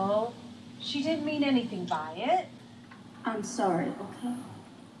 Michael, she didn't mean anything by it. I'm sorry, okay?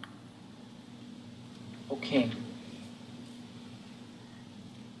 Okay.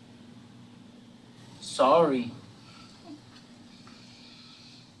 Sorry.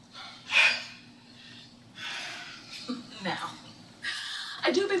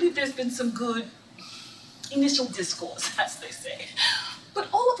 there's been some good initial discourse, as they say. But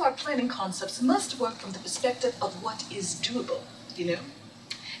all of our planning concepts must work from the perspective of what is doable, you know?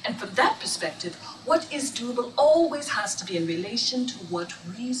 And from that perspective, what is doable always has to be in relation to what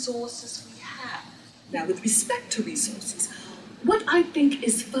resources we have. Now, with respect to resources, what I think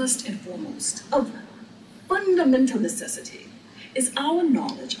is first and foremost of fundamental necessity is our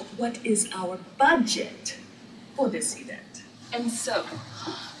knowledge of what is our budget for this event. And so,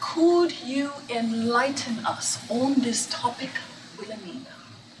 could you enlighten us on this topic, Wilhemina?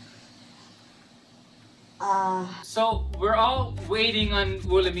 So we're all waiting on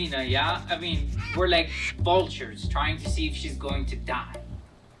Wilhemina, yeah? I mean, we're like vultures trying to see if she's going to die.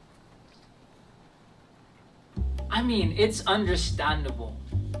 I mean, it's understandable.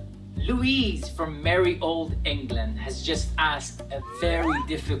 Louise from merry old England has just asked a very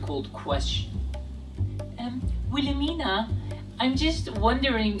difficult question. Wilhemina, I'm just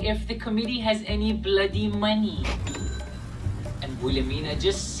wondering if the committee has any bloody money. And Wilhemina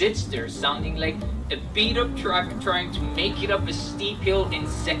just sits there sounding like a beat-up truck trying to make it up a steep hill in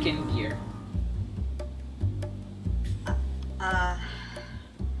second gear.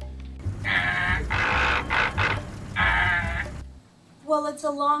 Well, it's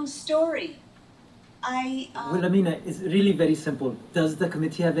a long story. Wilhemina, it's really very simple. Does the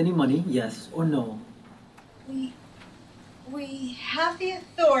committee have any money? Yes or no? We have the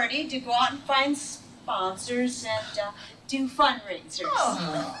authority to go out and find sponsors and do fundraisers.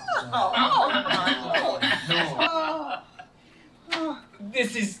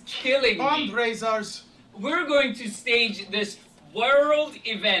 This is killing me. Fundraisers. We're going to stage this world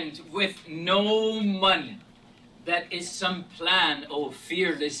event with no money. That is some plan, oh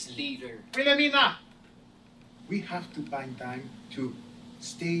fearless leader. Wilhemina, we have to find time to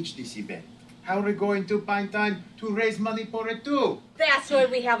stage this event. How are we going to find time to raise money for it too? That's why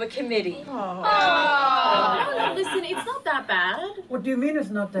we have a committee. Listen, it's not that bad. What do you mean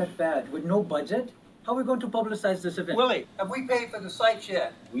it's not that bad? With no budget? How are we going to publicize this event? Willie, have we paid for the sites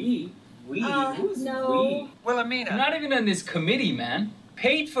yet? We? Who's no. we? Wilhemina. Not even on this committee, man.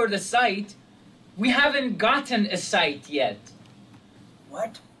 Paid for the site. We haven't gotten a site yet.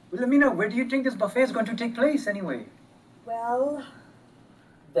 What? Wilhemina, where do you think this buffet is going to take place anyway? Well,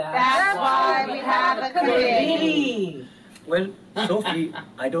 That's why we have a committee. Well, Sophie,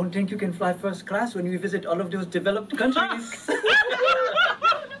 I don't think you can fly first class when we visit all of those developed countries.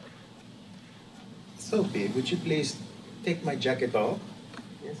 Sophie, would you please take my jacket off?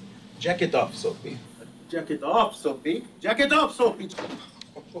 Yes. Jacket off, Sophie. Jacket off, Sophie. Jacket off, Sophie.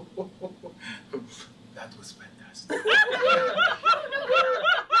 That was fantastic.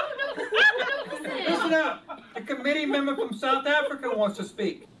 Listen up! The committee member from South Africa wants to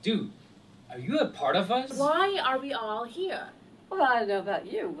speak. Dude, are you a part of us? Why are we all here? Well, I don't know about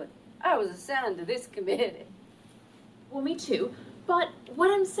you, but I was assigned to this committee. Well, me too. But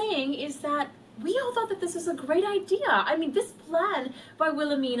what I'm saying is that we all thought that this was a great idea. I mean, this plan by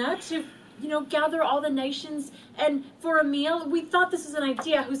Wilhemina to, you know, gather all the nations and for a meal, we thought this was an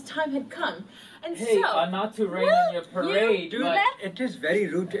idea whose time had come. And Hey, so... not to rain on your parade, Dude, but... it is very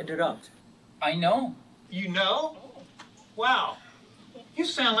rude to interrupt. I know. You know? Wow. You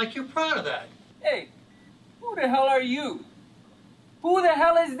sound like you're proud of that. Hey, who the hell are you? Who the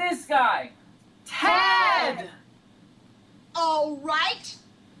hell is this guy? Ted! All right,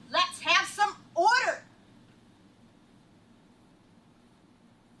 let's have some order.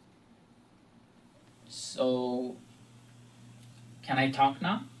 So, can I talk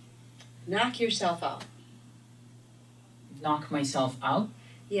now? knock yourself out. Knock myself out?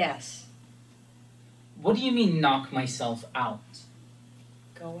 Yes. What do you mean, knock myself out?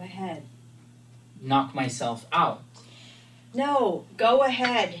 Go ahead. Knock myself out? No, go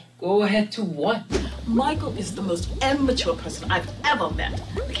ahead. Go ahead to what? Michael is the most immature person I've ever met.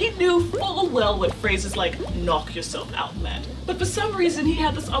 He knew full well what phrases like knock yourself out meant. But for some reason, he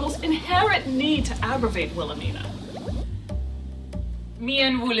had this almost inherent need to aggravate Wilhemina. Me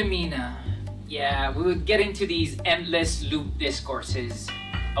and Wilhemina, yeah, we would get into these endless loop discourses.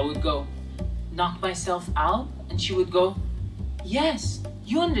 I would go, knock myself out? And she would go, yes,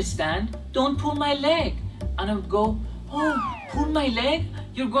 you understand, don't pull my leg. And I would go, oh, pull my leg?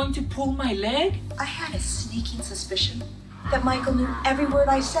 You're going to pull my leg? I had a sneaking suspicion that Michael knew every word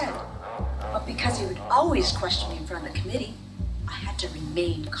I said. But because he would always question me in front of the committee, I had to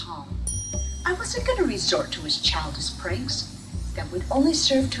remain calm. I wasn't going to resort to his childish pranks that would only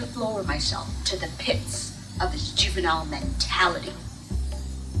serve to lower myself to the pits of his juvenile mentality.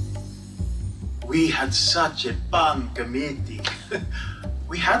 We had such a fun committee.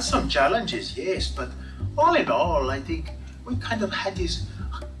 We had some challenges, yes, but all in all, I think we kind of had this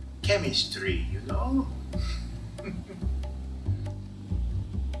chemistry, you know?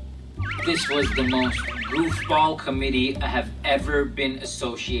 This was the most goofball committee I have ever been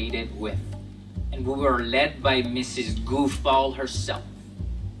associated with. And we were led by Mrs. Goofball herself.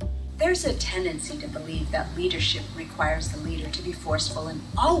 There's a tendency to believe that leadership requires the leader to be forceful and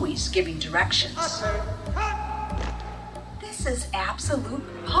always giving directions. This is absolute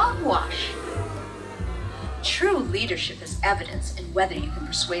hogwash. True leadership is evidence in whether you can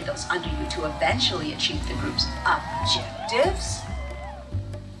persuade those under you to eventually achieve the group's objectives.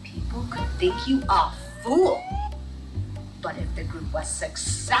 People could think you a fool. But if the group was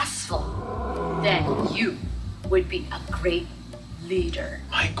successful, then you would be a great leader.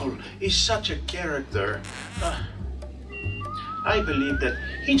 Michael is such a character. I believe that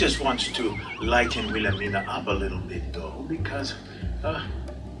he just wants to lighten Wilhelmina up a little bit, though, because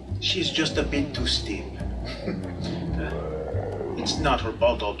she's just a bit too stiff. It's not her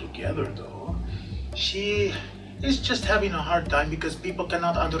fault altogether, though. She is just having a hard time because people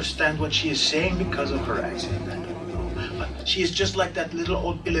cannot understand what she is saying because of her accent. I don't know. But she is just like that little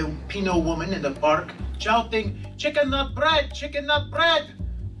old Filipino woman in the park shouting, "Chicken nut bread! Chicken nut bread!"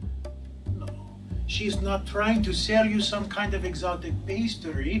 No, she's not trying to sell you some kind of exotic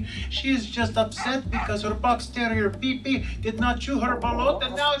pastry. She is just upset because her box terrier Pee-Pee did not chew her balut,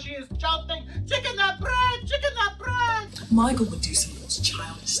 and now she is shouting, "Chicken nut bread! Chicken nut bread!" Michael would do some of those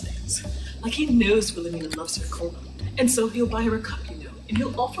childish things. Like he knows Wilhelmina loves her cola, and so he'll buy her a cup, and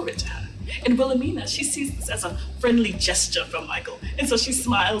he'll offer it to her. And Wilhelmina, she sees this as a friendly gesture from Michael, and so she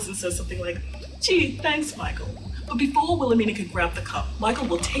smiles and says something like, "Gee, thanks, Michael." But before Wilhelmina can grab the cup, Michael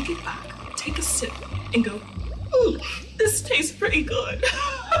will take it back, take a sip, and go, "This tastes pretty good."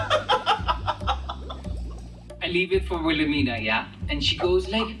 I leave it for Wilhelmina, yeah? And she goes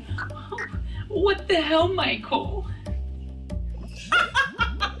like, "What the hell, Michael?"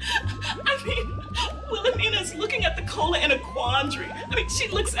 I mean, Wilhelmina's looking at the cola in a quandary. I mean, she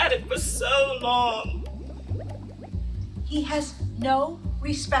looks at it for so long. He has no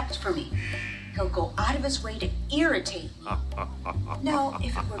respect for me. He'll go out of his way to irritate me. Now,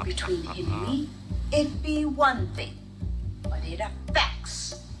 if it were between him and me, it'd be one thing. But it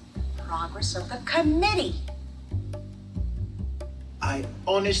affects the progress of the committee. I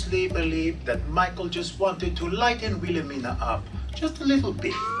honestly believe that Michael just wanted to lighten Wilhelmina up just a little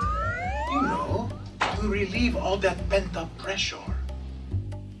bit. You know, to relieve all that pent-up pressure.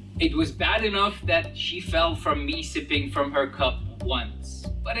 It was bad enough that she fell from me sipping from her cup once,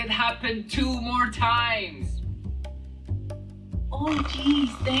 but it happened 2 more times. "Oh,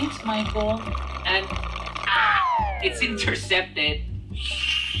 geez, thanks, Michael." And it's intercepted.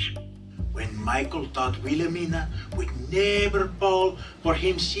 When Michael thought Wilhelmina would never fall for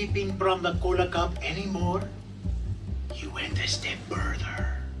him sipping from the cola cup anymore, he went a step further.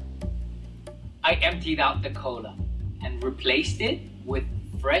 I emptied out the cola and replaced it with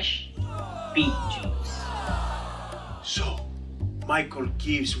fresh beet juice. So, Michael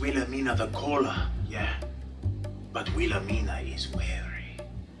gives Wilhelmina the cola, yeah. But Wilhelmina is wary.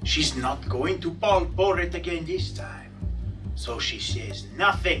 She's not going to fall for it again this time. So she says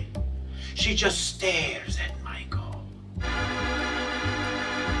nothing. She just stares at Michael.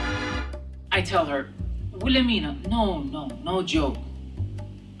 I tell her, "Wilhelmina, no joke.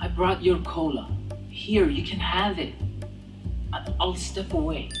 I brought your cola. Here, you can have it. I'll step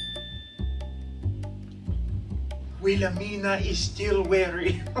away." Wilhelmina is still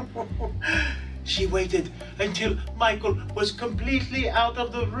wary. She waited until Michael was completely out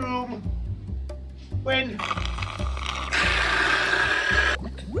of the room. When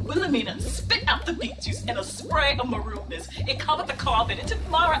Wilhelmina spit out the beet juice in a spray of maroon mist. It covered the carpet. It took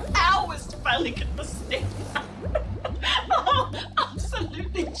Mara hours to finally get the stick out. Oh,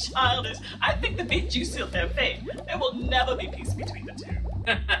 absolutely childish. I think the beet juice sealed their fate. There will never be peace between the two.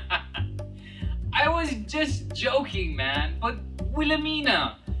 I was just joking, man. But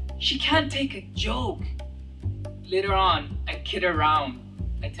Wilhelmina, she can't take a joke. Later on, I kid around.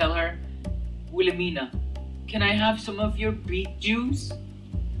 I tell her, "Wilhelmina, can I have some of your beet juice?"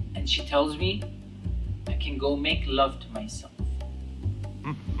 And she tells me I can go make love to myself.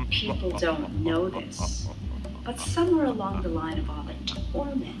 People don't know this, but somewhere along the line of all the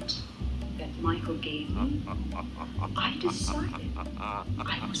torment that Michael gave me, I decided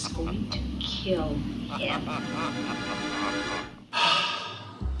I was going to kill him.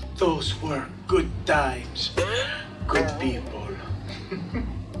 those were good times, good people.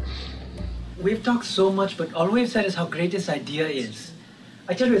 We've talked so much, but all we've said is how great this idea is.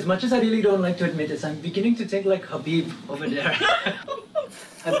 I tell you, as much as I really don't like to admit this, I'm beginning to think like Habib over there.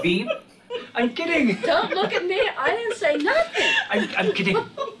 Habib? I'm kidding. Don't look at me. I didn't say nothing. I'm kidding.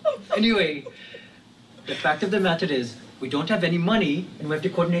 Anyway, the fact of the matter is, we don't have any money and we have to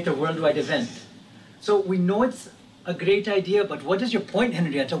coordinate a worldwide event. So we know it's a great idea, but what is your point,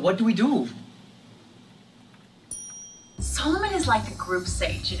 Henrietta? What do we do? Solomon is like the group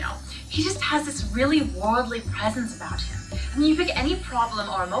sage, you know. He just has this really worldly presence about him. I mean, you pick any problem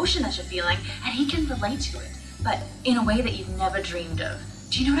or emotion that you're feeling, and he can relate to it, but in a way that you've never dreamed of.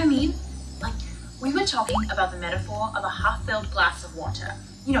 Do you know what I mean? Like, we were talking about the metaphor of a half-filled glass of water.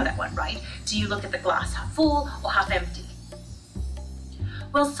 You know that one, right? Do you look at the glass half full or half empty?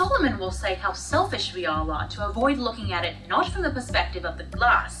 Well, Solomon will say how selfish we all are to avoid looking at it not from the perspective of the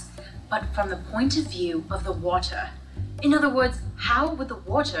glass, but from the point of view of the water. In other words, how would the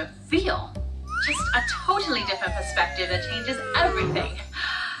water feel? Just a totally different perspective that changes everything.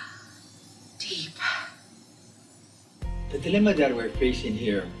 Deep. The dilemma that we're facing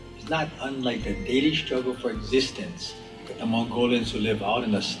here is not unlike the daily struggle for existence that the Mongolians who live out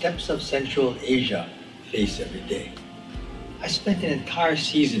in the steppes of Central Asia face every day. I spent an entire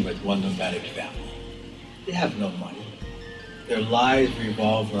season with one nomadic family. They have no money. Their lives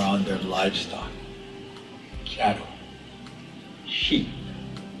revolve around their livestock. Cattle, sheep,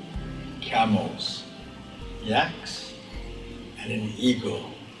 camels, yaks, and an eagle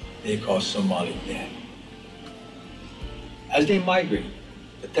they call Somali bear. As they migrate,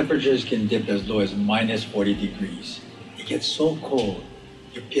 the temperatures can dip as low as minus 40 degrees. It gets so cold,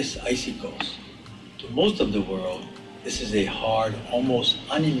 you piss icicles. To most of the world, this is a hard, almost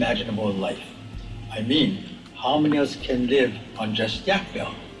unimaginable life. I mean, how many of us can live on just yak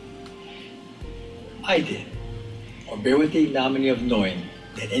milk? I did. Or bear with the ignominy of knowing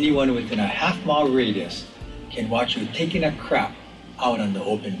that anyone within a half-mile radius can watch you taking a crap out on the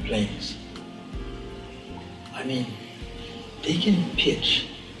open plains. I mean, they can pitch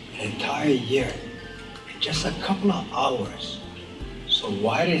an entire year in just a couple of hours. So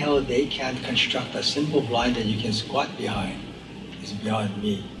why the hell they can't construct a simple blind that you can squat behind is beyond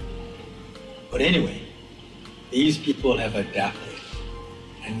me. But anyway, these people have adapted.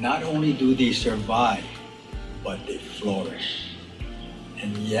 And not only do they survive, but they flourish.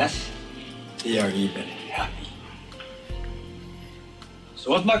 And yes, they are even happy.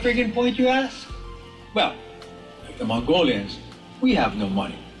 So what's my freaking point, you ask? Well, like the Mongolians, we have no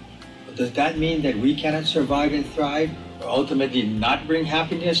money. But does that mean that we cannot survive and thrive, or ultimately not bring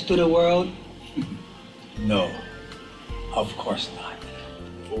happiness to the world? No, of course not.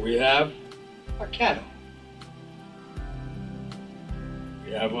 For we have our cattle.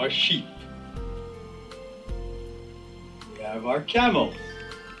 We have our sheep. We have our camels.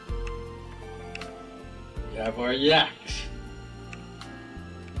 We have our yaks.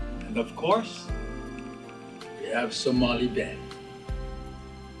 And of course, we have Somali bear.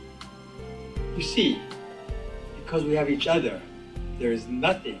 You see, because we have each other, there is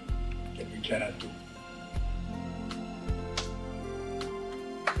nothing that we cannot do.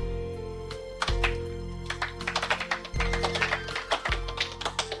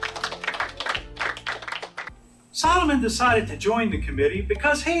 Solomon decided to join the committee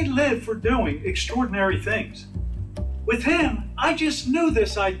because he lived for doing extraordinary things. With him, I just knew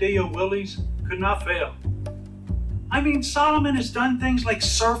this idea of Willie's could not fail. I mean, Solomon has done things like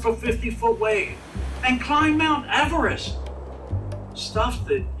surf a 50-foot wave and climb Mount Everest. Stuff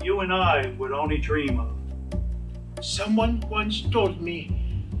that you and I would only dream of. Someone once told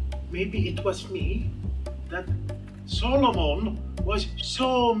me, maybe it was me, that Solomon was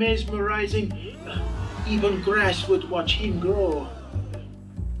so mesmerizing, even grass would watch him grow.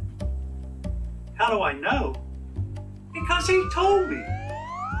 How do I know? Because he told me.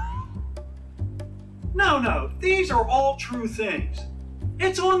 No, these are all true things.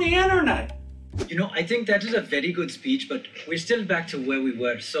 It's on the internet. You know, I think that is a very good speech, but we're still back to where we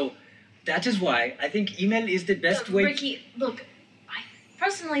were. So that is why I think email is the best way. Ricky, look, I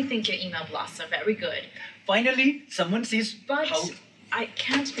personally think your email blasts are very good. Finally, someone sees But how... I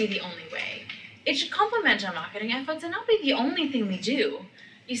can't be the only way. It should complement our marketing efforts and not be the only thing we do.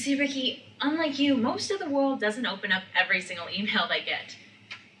 You see, Ricky, unlike you, most of the world doesn't open up every single email they get.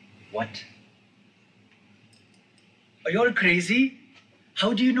 What? Are you all crazy?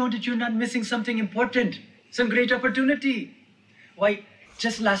 How do you know that you're not missing something important? Some great opportunity? Why,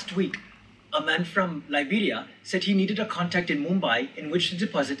 just last week, a man from Liberia said he needed a contact in Mumbai in which to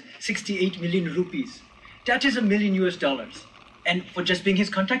deposit 68 million rupees. That is $1 million. And for just being his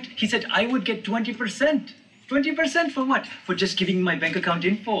contact, he said I would get 20%. 20% for what? For just giving my bank account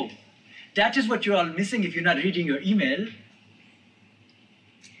info. That is what you're all missing if you're not reading your email.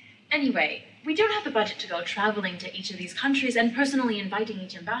 Anyway, we don't have the budget to go traveling to each of these countries and personally inviting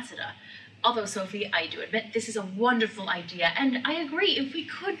each ambassador. Although, Sophie, I do admit this is a wonderful idea, and I agree, if we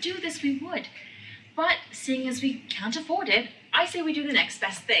could do this, we would. But seeing as we can't afford it, I say we do the next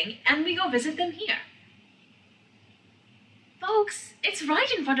best thing, and we go visit them here. Folks, it's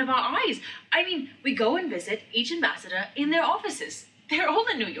right in front of our eyes. I mean, we go and visit each ambassador in their offices. They're all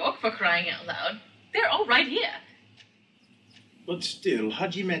in New York, for crying out loud. They're all right here. But still,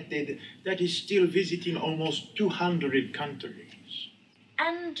 Hajime, that is still visiting almost 200 countries.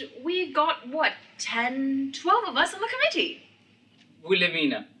 And we've got, what, 10, 12 of us on the committee?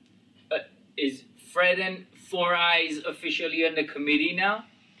 Wilhemina, is Fred and Four Eyes officially on the committee now?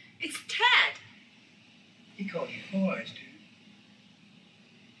 It's Ted. He called you Four Eyes, dude.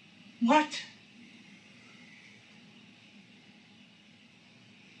 What?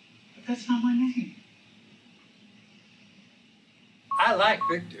 But that's not my name. I like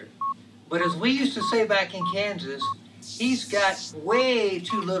Victor, but as we used to say back in Kansas, he's got way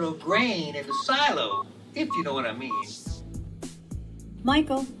too little grain in the silo, if you know what I mean.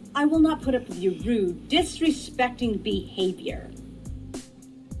 Michael, I will not put up with your rude, disrespecting behavior.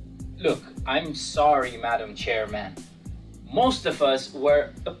 Look, I'm sorry, Madam Chairman. Most of us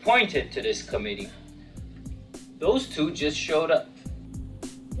were appointed to this committee. Those two just showed up.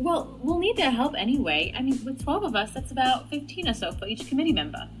 Well, we'll need their help anyway. I mean, with 12 of us, that's about 15 or so for each committee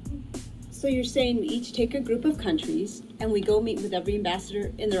member. So you're saying we each take a group of countries and we go meet with every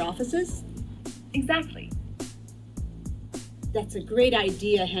ambassador in their offices? Exactly. That's a great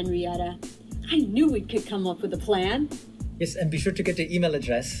idea, Henrietta. I knew we could come up with a plan. Yes, and be sure to get the email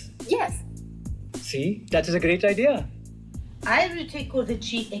address. Yes. See, that is a great idea. I will take all the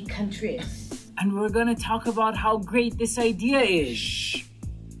GA countries. And we're gonna talk about how great this idea is. Shh.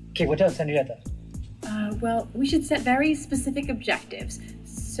 Okay, what else, Henrietta? Well, we should set very specific objectives.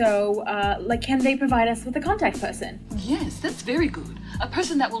 So, like, can they provide us with a contact person? Yes, that's very good. A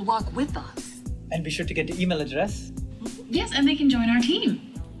person that will work with us. And be sure to get the email address. Yes, and they can join our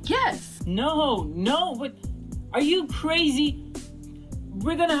team. Yes. No, but are you crazy?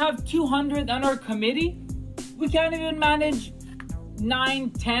 We're gonna have 200 on our committee? We can't even manage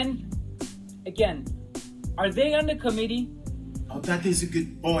 9, 10. Again, are they on the committee? Oh, that is a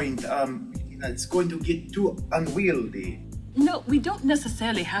good point. It's going to get too unwieldy. No, we don't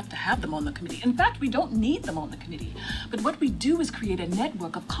necessarily have to have them on the committee. In fact, we don't need them on the committee. But what we do is create a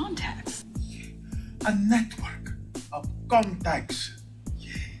network of contacts. A network of contacts.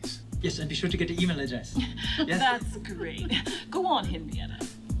 Yes, and be sure to get the email address. Yes? That's great. Go on, Henrietta.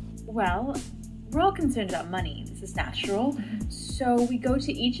 Well, we're all concerned about money. This is natural. So we go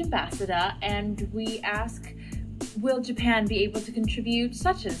to each ambassador and we ask, will Japan be able to contribute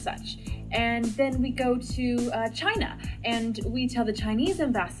such and such? And then we go to China and we tell the Chinese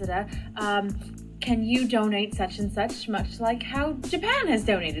ambassador, can you donate such and such, much like how Japan has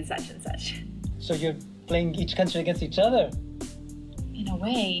donated such and such? So you're playing each country against each other? In a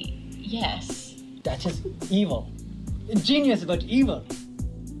way, yes. That is evil. Genius, but evil.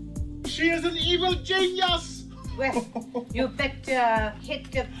 She is an evil genius! Well, you better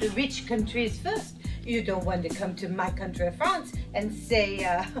hit up the rich countries first. You don't want to come to my country, France, and say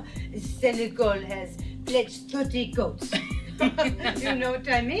Senegal has pledged 30 goats. You know what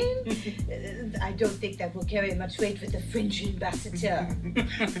I mean? I don't think that will carry much weight with the French ambassador.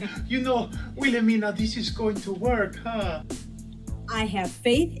 You know, Wilhelmina, this is going to work, huh? I have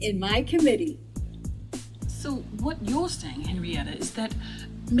faith in my committee. So what you're saying, Henrietta, is that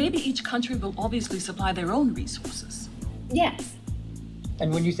maybe each country will obviously supply their own resources. Yes.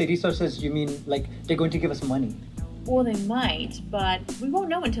 And when you say resources, you mean like they're going to give us money? Or they might, but we won't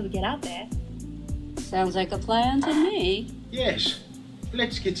know until we get out there. Sounds like a plan to me. Yes,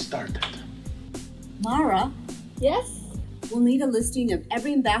 let's get started. Mara? Yes? We'll need a listing of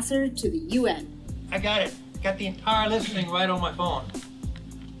every ambassador to the UN. I got it. Got the entire listing right on my phone.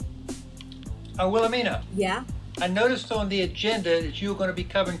 Wilhelmina. Yeah? I noticed on the agenda that you were going to be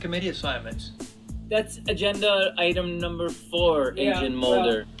covering committee assignments. That's agenda item number 4, Agent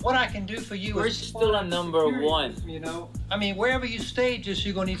Mulder. What I can do for you We're is still on number 1. You know, I mean, wherever you stage this,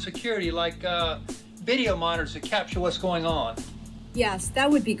 you're going to need security, like video monitors to capture what's going on. Yes,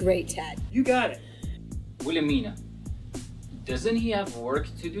 that would be great, Ted. You got it. Wilhelmina, doesn't he have work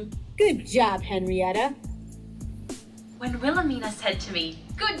to do? Good job, Henrietta. When Wilhelmina said to me,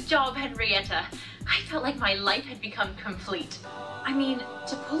 "Good job, Henrietta," I felt like my life had become complete. I mean,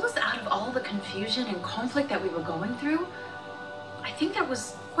 to pull us out of all the confusion and conflict that we were going through, I think that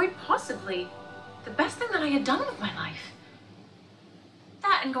was quite possibly the best thing that I had done with my life.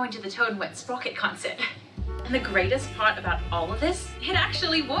 That and going to the Toad and Wet Sprocket concert. And the greatest part about all of this, it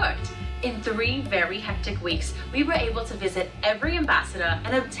actually worked. In 3 very hectic weeks, we were able to visit every ambassador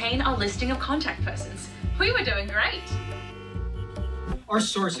and obtain our listing of contact persons. We were doing great. Our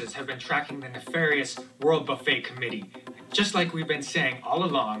sources have been tracking the nefarious World Buffet Committee. Just like we've been saying all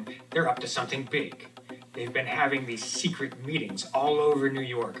along, they're up to something big. They've been having these secret meetings all over New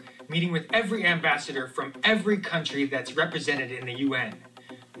York, meeting with every ambassador from every country that's represented in the UN.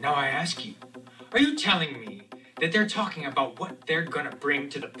 Now I ask you, are you telling me that they're talking about what they're gonna bring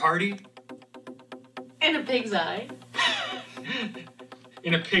to the party? In a pig's eye.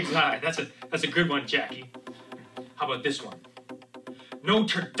 In a pig's eye. That's a good one, Jackie. How about this one? No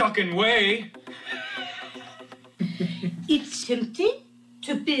turducken way. It's tempting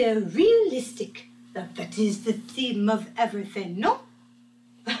to be realistic. That is the theme of everything, no?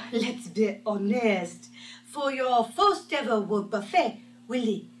 Let's be honest. For your first ever World Buffet,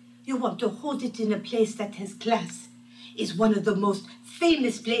 Willie, you want to hold it in a place that has class. It's one of the most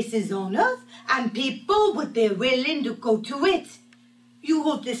famous places on earth, and people would be willing to go to it. You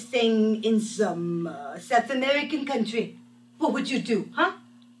hold this thing in some South American country. What would you do, huh?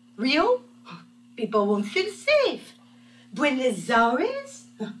 Rio? People won't feel safe. Buenos Aires?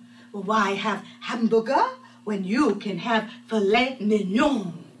 Why have hamburger when you can have filet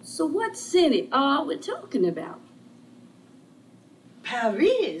mignon? So what city are we talking about?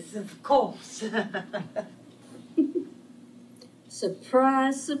 Paris, of course.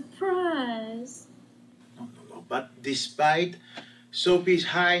 Surprise, surprise. No, but despite Sophie's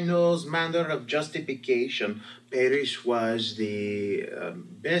high-nosed manner of justification, Paris was the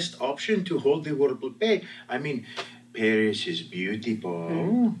best option to hold the World Buffet. I mean, Paris is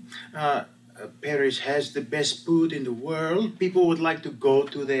beautiful. Paris has the best food in the world. People would like to go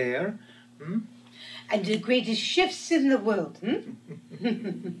to there. And the greatest chefs in the world.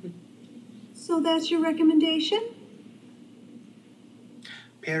 So that's your recommendation?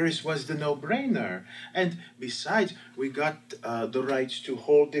 Paris was the no-brainer. And besides, we got the rights to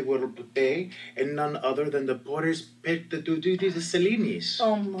hold the World Buffet, and none other than the Paris Pet de Celinis.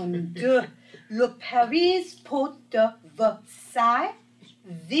 Oh mon Dieu. Le Paris Porte de Versailles,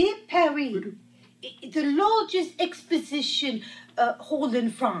 the Paris, the largest exposition held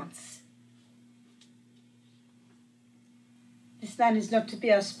in France. This man is not to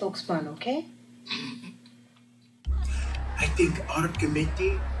be our spokesman, okay? I think our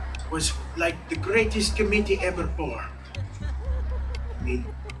committee was like the greatest committee ever formed. I mean,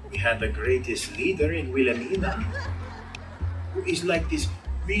 we had the greatest leader in Wilhemina, who is like this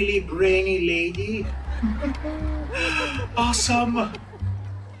really brainy lady. Awesome!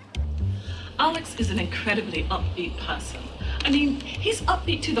 Alex is an incredibly upbeat person. I mean, he's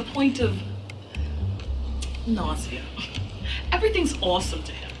upbeat to the point of nausea. Everything's awesome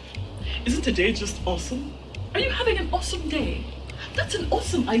to him. Isn't today just awesome? Are you having an awesome day? That's an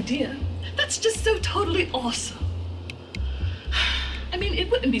awesome idea. That's just so totally awesome. I mean, it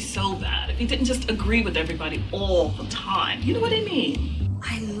wouldn't be so bad if he didn't just agree with everybody all the time. You know what I mean?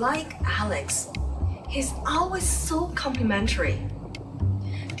 I like Alex. He's always so complimentary.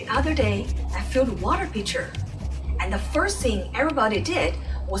 The other day, I filled a water pitcher, and the first thing everybody did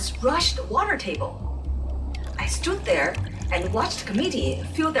was rush the water table. I stood there and watched the committee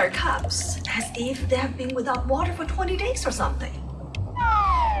fill their cups as if they have been without water for 20 days or something.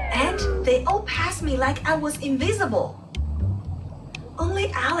 And they all passed me like I was invisible.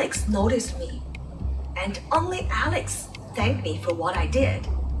 Only Alex noticed me, and only Alex thanked me for what I did.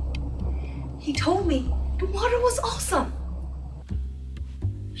 He told me the water was awesome.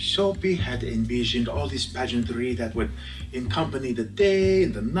 Sophie had envisioned all this pageantry that would accompany the day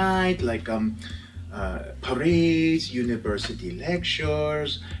and the night, like parades, university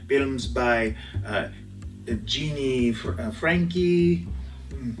lectures, films by Jean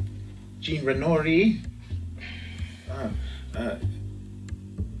Renori,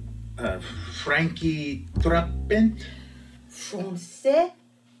 Frankie Trappent. Français,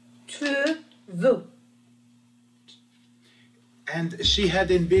 tu veux. And she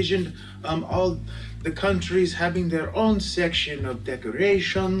had envisioned all the countries having their own section of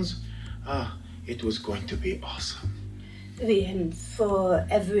decorations. It was going to be awesome. And for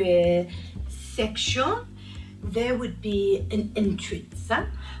every section, there would be an entrance. Huh?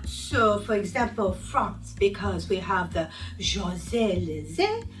 So, for example, France, because we have the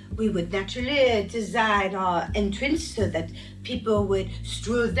Champs-Élysées, we would naturally design our entrance so that people would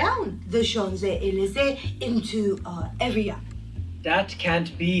stroll down the Champs-Élysées into our area. That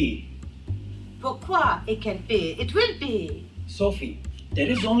can't be. Pourquoi it can't be? It will be. Sophie, there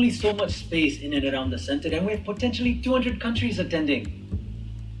is only so much space in and around the center, and we have potentially 200 countries attending.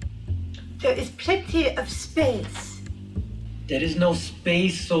 There is plenty of space. There is no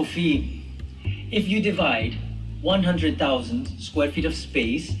space, Sophie. If you divide 100,000 square feet of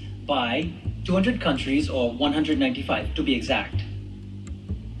space by 200 countries, or 195 to be exact,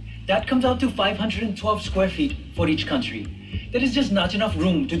 that comes out to 512 square feet for each country. There is just not enough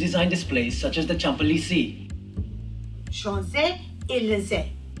room to design displays such as the Champs-Élysées. Champs-Élysées.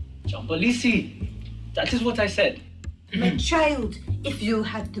 Champs-Élysées. That is what I said. My child, if you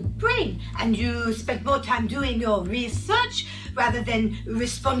had the brain and you spent more time doing your research rather than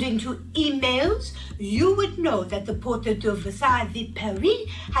responding to emails, you would know that the Porte de Versailles de Paris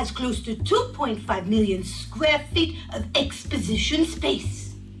has close to 2.5 million square feet of exposition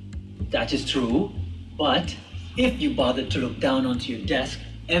space. That is true, but if you bothered to look down onto your desk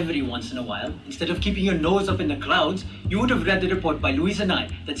every once in a while, instead of keeping your nose up in the clouds, you would have read the report by Louise and I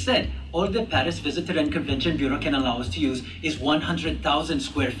that said all the Paris Visitor and Convention Bureau can allow us to use is 100,000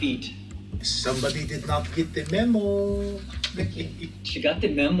 square feet. Somebody did not get the memo. She got the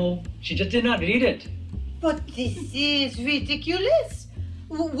memo. She just did not read it. But this is ridiculous.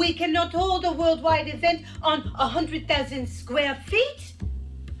 We cannot hold a worldwide event on 100,000 square feet.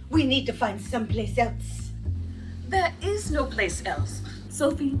 We need to find someplace else. There is no place else.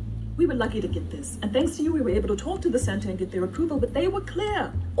 Sophie, we were lucky to get this, and thanks to you, we were able to talk to the center and get their approval, but they were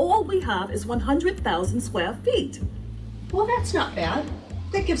clear. All we have is 100,000 square feet. Well, that's not bad.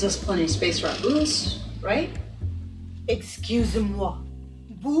 That gives us plenty of space for our booths, right? Excuse-moi.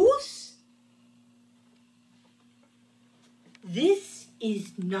 Booths? This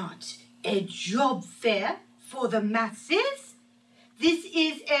is not a job fair for the masses. This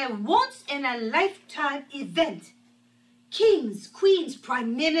is a once-in-a-lifetime event. Kings, queens,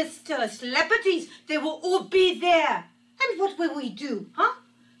 prime ministers, celebrities, they will all be there. And what will we do, huh?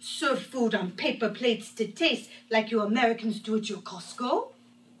 Serve food on paper plates to taste like you Americans do at your Costco?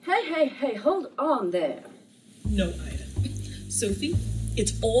 Hey, hold on there. No, Ida. Sophie,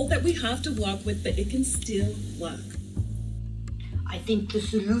 it's all that we have to work with, but it can still work. I think the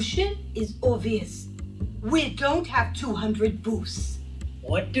solution is obvious. We don't have 200 booths.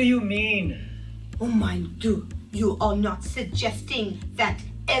 What do you mean? Oh, mein Dieu. You are not suggesting that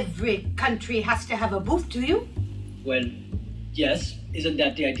every country has to have a booth, do you? Well, yes. Isn't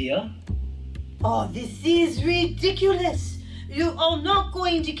that the idea? Oh, this is ridiculous. You are not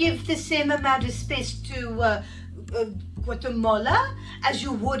going to give the same amount of space to Guatemala as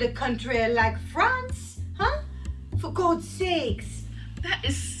you would a country like France, huh? For God's sakes. That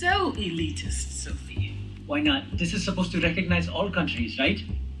is so elitist, Sophie. Why not? This is supposed to recognize all countries, right?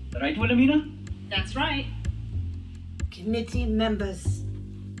 Right, Wilhemina? That's right. Committee members,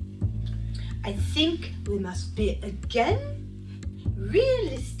 I think we must be again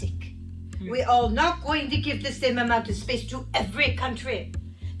realistic. We are not going to give the same amount of space to every country.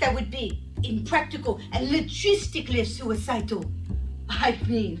 That would be impractical and logistically suicidal. I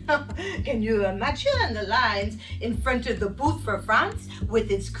mean, can you imagine the lines in front of the booth for France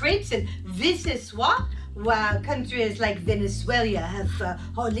with its crepes and vichyssoise, while countries like Venezuela have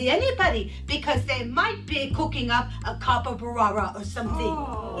hardly anybody because they might be cooking up a carbonara or something.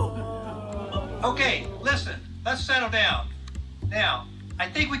 Okay, listen, let's settle down. Now, I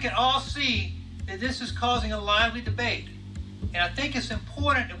think we can all see that this is causing a lively debate. And I think it's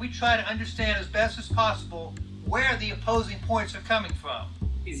important that we try to understand as best as possible where the opposing points are coming from.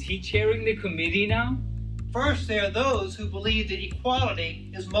 Is he chairing the committee now? First, there are those who believe that equality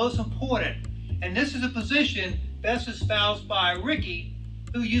is most important. And this is a position best espoused by Ricky,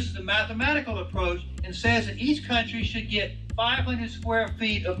 who uses a mathematical approach and says that each country should get 500 square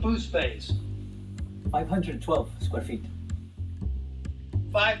feet of booth space. 512 square feet.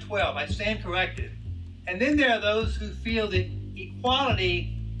 512, I stand corrected. And then there are those who feel that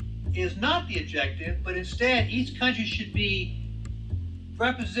equality is not the objective, but instead each country should be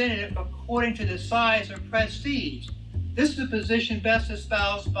represented according to the size or prestige. This is a position best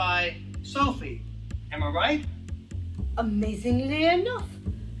espoused by Sophie. Am I right? Amazingly enough,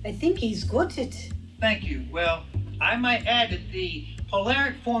 I think he's got it. Thank you. Well, I might add that the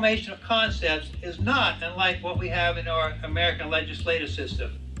polaric formation of concepts is not unlike what we have in our American legislative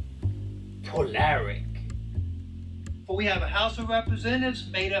system. Polaric? For we have a House of Representatives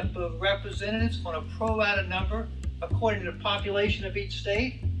made up of representatives on a pro-rata number according to the population of each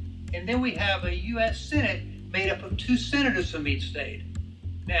state. And then we have a U.S. Senate made up of 2 senators from each state.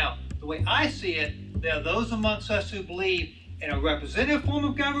 Now, the way I see it, there are those amongst us who believe in a representative form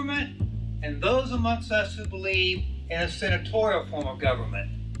of government and those amongst us who believe in a senatorial form of government.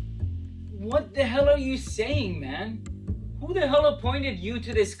 What the hell are you saying, man? Who the hell appointed you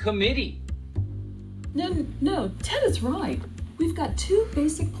to this committee? No, Ted is right. We've got 2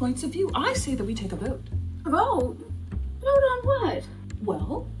 basic points of view. I say that we take a vote. Oh, Vote on what?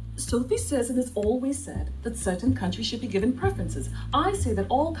 Well, Sophie says and has always said that certain countries should be given preferences. I say that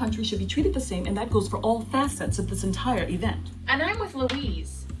all countries should be treated the same, and that goes for all facets of this entire event. And I'm with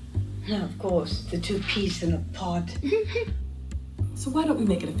Louise. Now, of course, the two peas in a pod. So why don't we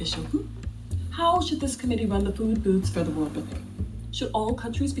make it official? How should this committee run the food booths for the World Buffet? Should all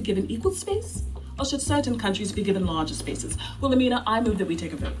countries be given equal space? Or should certain countries be given larger spaces? Wilhemina, I move that we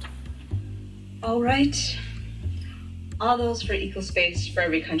take a vote. All right. All those for equal space for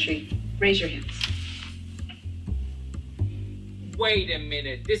every country, raise your hands. Wait a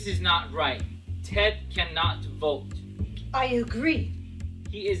minute, this is not right. Ted cannot vote. I agree.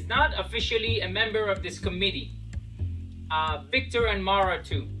 He is not officially a member of this committee. Victor and Mara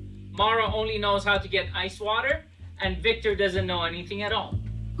too. Mara only knows how to get ice water, and Victor doesn't know anything at all.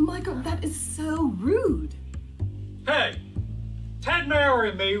 Michael, that is so rude. Hey, Ted, Mara,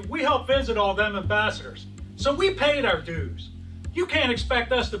 and me, we help visit all them ambassadors. So we paid our dues. You can't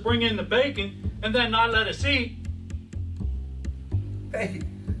expect us to bring in the bacon and then not let us eat. Hey,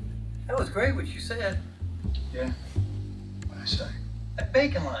 that was great what you said. Yeah, what I say? That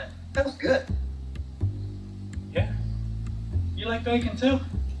bacon line, that was good. Yeah. You like bacon too?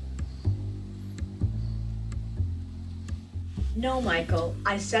 No, Michael.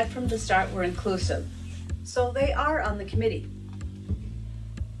 I said from the start we're inclusive. So they are on the committee.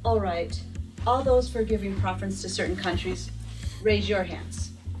 All right. All those for giving preference to certain countries, raise your hands.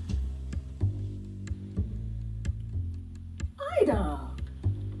 Ida!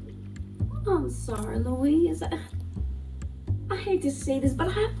 I'm sorry, Louise. I hate to say this, but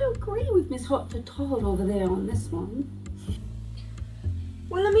I have to agree with Miss Hot-to-Todd over there on this one.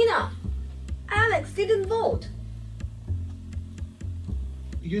 Wilhemina, Alex didn't vote.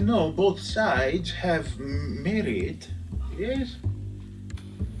 You know, both sides have merit, yes?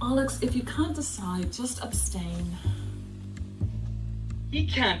 Alex, if you can't decide, just abstain. He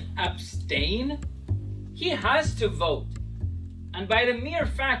can't abstain. He has to vote. And by the mere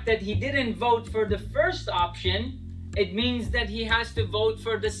fact that he didn't vote for the first option, it means that he has to vote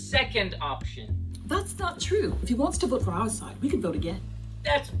for the second option. That's not true. If he wants to vote for our side, we can vote again.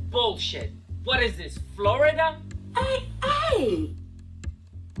 That's bullshit. What is this, Florida? Hey!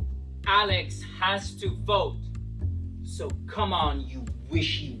 Alex has to vote. So come on, you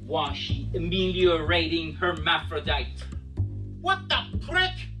wishy-washy, ameliorating hermaphrodite. What the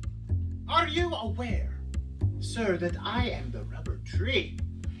prick? Are you aware, sir, that I am the rubber tree,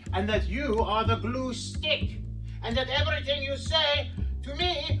 and that you are the glue stick, and that everything you say to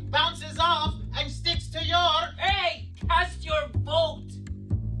me bounces off and sticks to your... Hey, cast your vote!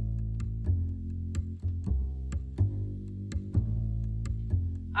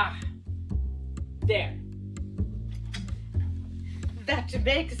 Ah, there. That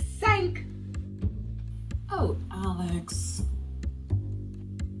makes sense. Oh, Alex.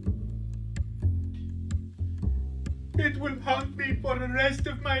 It will haunt me for the rest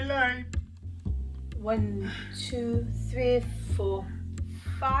of my life. 1, 2, 3, 4,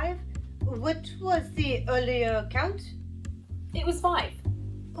 5. What was the earlier count? It was 5.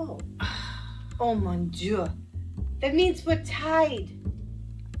 Oh. Oh mon Dieu. That means we're tied.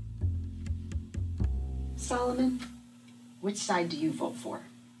 Solomon, which side do you vote for?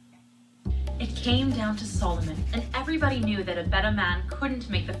 It came down to Solomon, and everybody knew that a better man couldn't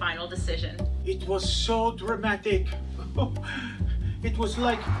make the final decision. It was so dramatic. It was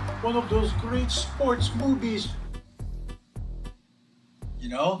like one of those great sports movies. You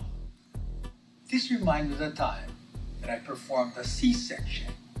know, this reminds me of the time that I performed a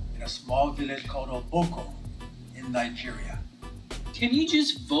C-section in a small village called Oboko in Nigeria. Can you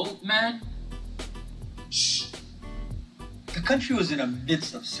just vote, man? Shh. The country was in the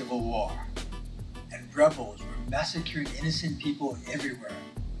midst of civil war, and rebels were massacring innocent people everywhere,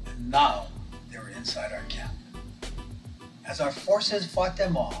 and now they were inside our camp. As our forces fought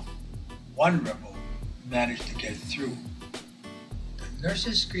them off, one rebel managed to get through. The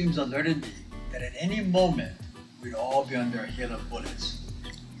nurse's screams alerted me that at any moment we'd all be under a hail of bullets.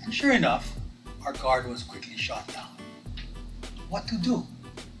 And sure enough, our guard was quickly shot down. What to do?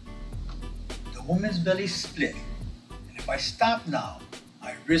 The woman's belly split, and if I stop now,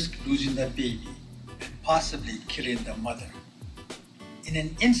 I risk losing the baby and possibly killing the mother. In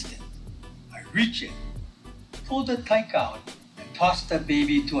an instant, I reach in, pull the tyke out, and toss the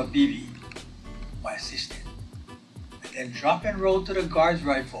baby to a bibi, my assistant. I then drop and roll to the guard's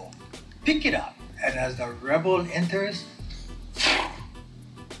rifle, pick it up, and as the rebel enters,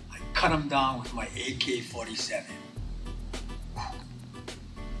 I cut him down with my AK-47.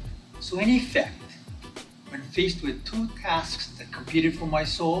 So in effect, when faced with two tasks that competed for my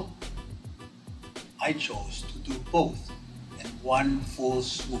soul, I chose to do both. one full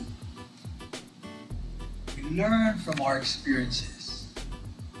swoop. We learn from our experiences.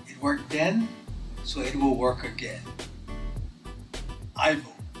 It worked then, so it will work again. I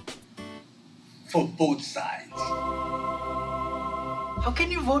vote for both sides. How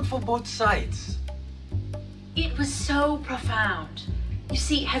can you vote for both sides? It was so profound. You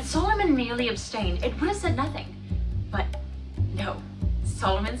see, had Solomon merely abstained, it would have said nothing. But no,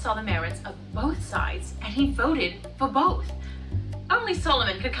 Solomon saw the merits of both sides and he voted for both. Only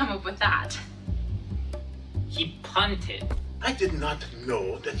Solomon could come up with that. He punted. I did not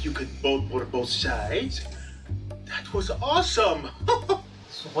know that you could vote for both sides. That was awesome.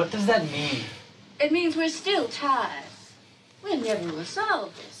 So what does that mean? It means we're still tied. We'll never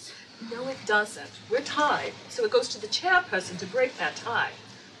resolve this. No, it doesn't. We're tied, so it goes to the chairperson to break that tie.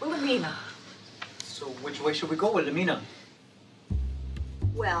 Wilhemina. So which way should we go, Wilhemina?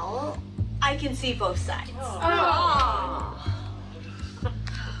 Well, I can see both sides.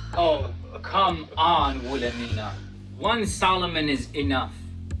 Oh, come on, Wilhemina. One Solomon is enough.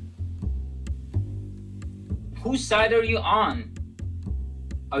 Whose side are you on?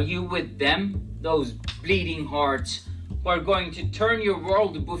 Are you with them, those bleeding hearts, who are going to turn your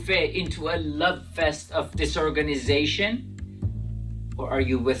world buffet into a love fest of disorganization? Or are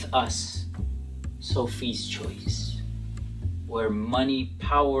you with us, Sophie's choice, where money,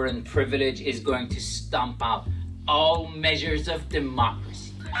 power, and privilege is going to stomp out all measures of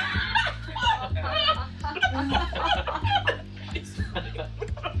democracy?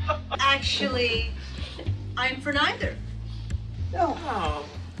 Actually, I'm for neither. Oh.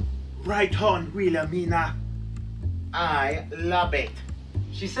 Right on, Wilhemina. I love it.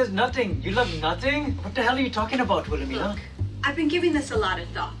 She says nothing. You love nothing? What the hell are you talking about, Wilhemina? Look, I've been giving this a lot of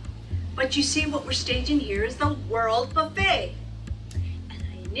thought. But you see, what we're staging here is the World Buffet. And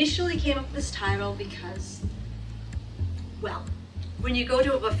I initially came up with this title because, well, when you go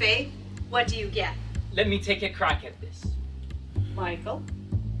to a buffet, what do you get? Let me take a crack at this. Michael?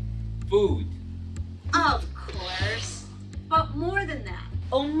 Food. Of course. But more than that.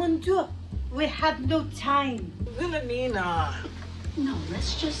 Oh mon Dieu, we have no time. Wilhemina. No,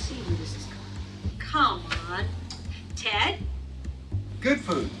 let's just see where this is going. Come on. Ted? Good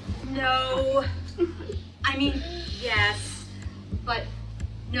food. No. I mean, yes, but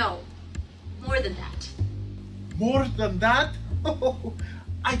no. More than that. More than that? Oh,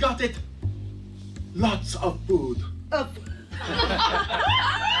 I got it. Lots of food.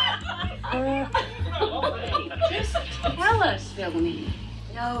 Just tell us, Wilhemina.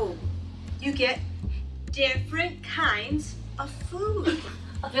 No. You get different kinds of food.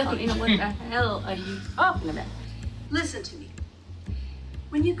 Wilhemina, what the hell are you talking about? Listen to me.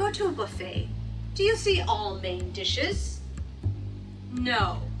 When you go to a buffet, do you see all main dishes?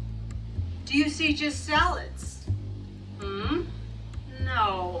 No. Do you see just salads?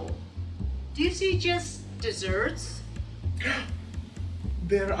 No. Do you see just desserts?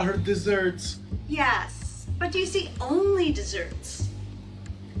 There are desserts. Yes, but do you see only desserts?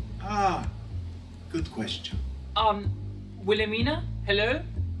 Ah, good question. Wilhemina, hello?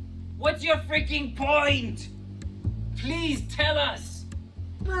 What's your freaking point? Please tell us.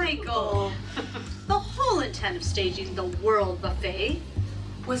 Michael, the whole intent of staging the World Buffet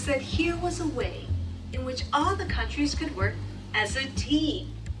was that here was a way in which all the countries could work as a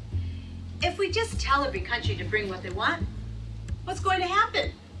team. If we just tell every country to bring what they want, what's going to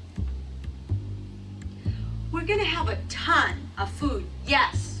happen? We're going to have a ton of food,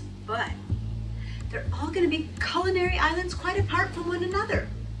 yes, but they're all going to be culinary islands quite apart from one another.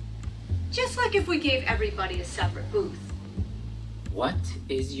 Just like if we gave everybody a separate booth. What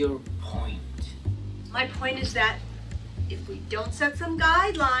is your point? My point is that if we don't set some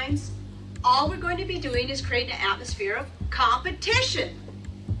guidelines, all we're going to be doing is creating an atmosphere of competition.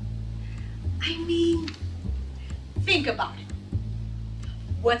 I mean, think about it.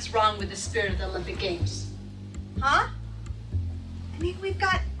 What's wrong with the spirit of the Olympic Games? Huh? I mean, we've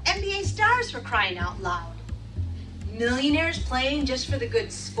got NBA stars for crying out loud. Millionaires playing just for the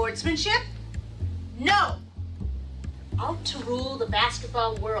good sportsmanship? No! Out to rule the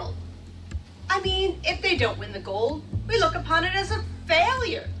basketball world. I mean, if they don't win the gold, we look upon it as a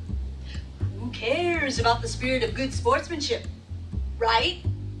failure. Who cares about the spirit of good sportsmanship? Right?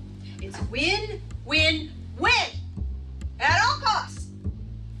 It's win, win, win! At all costs!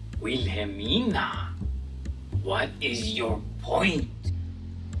 Wilhemina, what is your point?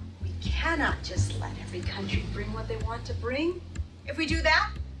 We cannot just let every country bring what they want to bring. If we do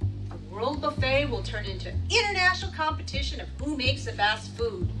that, the World Buffet will turn into an international competition of who makes the best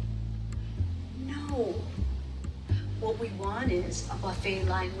food. No. What we want is a buffet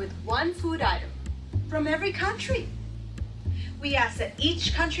line with one food item from every country. we ask that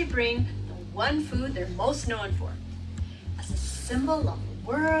each country bring the one food they're most known for as a symbol of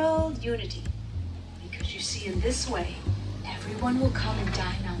world unity. Because you see, in this way, everyone will come and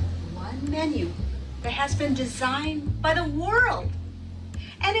dine on one menu that has been designed by the world.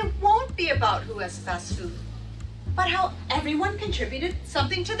 And it won't be about who has best food, but how everyone contributed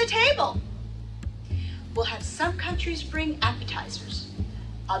something to the table. We'll have some countries bring appetizers,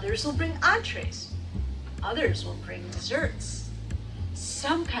 others will bring entrees, others will bring desserts.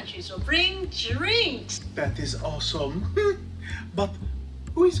 Some countries will bring drinks. That is awesome. But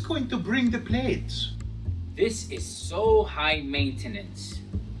who is going to bring the plates? This is so high maintenance.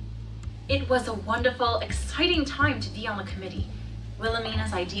 It was a wonderful, exciting time to be on the committee.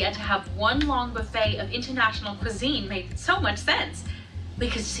 Wilhelmina's idea to have one long buffet of international cuisine made so much sense. We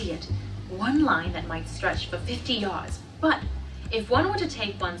could see it, one line that might stretch for 50 yards. But if one were to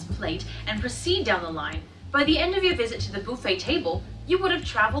take one's plate and proceed down the line, by the end of your visit to the buffet table, you would have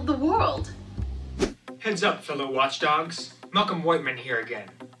traveled the world. Heads up, fellow watchdogs. Malcolm Whiteman here again.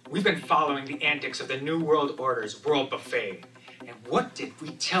 We've been following the antics of the New World Order's World Buffet. And what did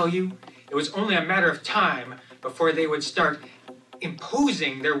we tell you? It was only a matter of time before they would start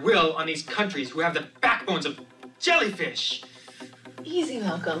imposing their will on these countries who have the backbones of jellyfish. Easy,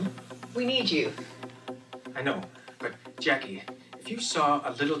 Malcolm. We need you. I know, but Jackie, if you saw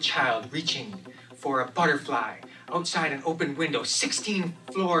a little child reaching for a butterfly outside an open window 16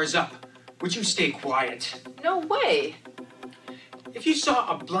 floors up, would you stay quiet? No way. If you saw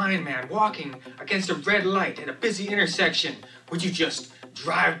a blind man walking against a red light at a busy intersection, would you just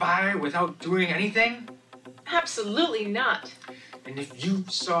drive by without doing anything? Absolutely not. And if you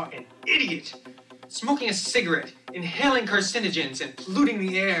saw an idiot smoking a cigarette, inhaling carcinogens, and polluting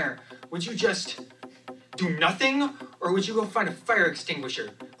the air, would you just do nothing? Or would you go find a fire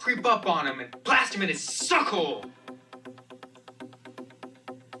extinguisher, creep up on him, and blast him in his suckhole?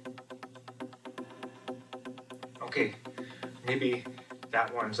 Okay, maybe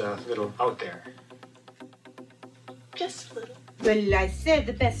that one's a little out there. Just a little. Well, I said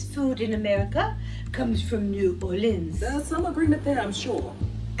the best food in America comes from New Orleans. There's some agreement there, I'm sure.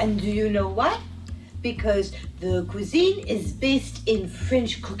 And do you know why? Because the cuisine is based in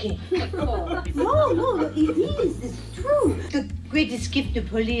French cooking. No, it is. It's true. The greatest gift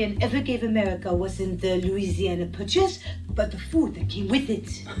Napoleon ever gave America wasn't the Louisiana Purchase, but the food that came with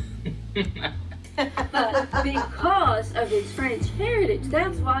it. But because of its French heritage,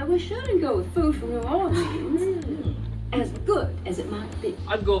 that's why we shouldn't go with food from New Orleans. As good as it might be.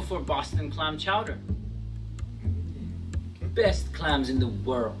 I'd go for Boston clam chowder. Best clams in the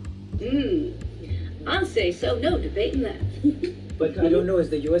world. I'll say so, no debating that. But I don't know, is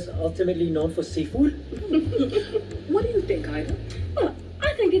the US ultimately known for seafood? What do you think, Ida? Well,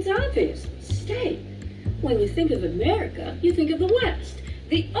 I think it's obvious. Steak. When you think of America, you think of the West.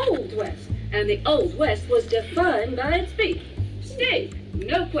 The Old West. And the Old West was defined by its beef. Steak,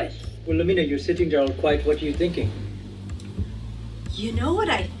 no question. Well, Lamina, you're sitting there all quiet. What are you thinking? You know what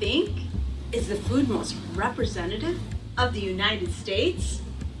I think is the food most representative of the United States?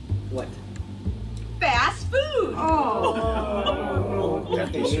 What? Fast food! Oh,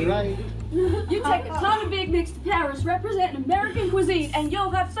 that is right. You take a ton of Big Mix to Paris representing American cuisine and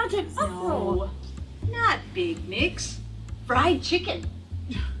you'll have such an uproar. Not Big Mix. Fried chicken.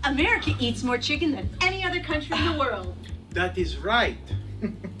 America eats more chicken than any other country in the world. That is right.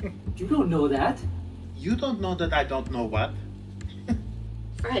 You don't know that. You don't know that I don't know what?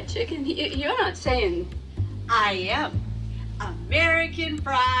 Fried chicken? You're not saying... I am. American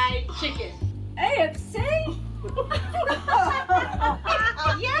Fried Chicken. AFC?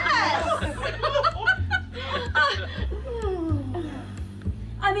 Yes!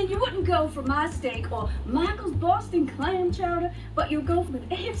 I mean, you wouldn't go for my steak or Michael's Boston clam chowder, but you'll go for the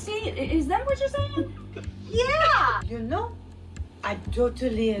AFC? Is that what you're saying? Yeah! You know, I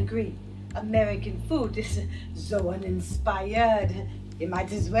totally agree. American food is so uninspired. You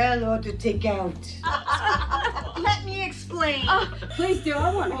might as well order takeout. Let me explain. Please do,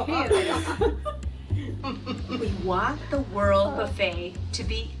 I want to hear this. We want the World Buffet to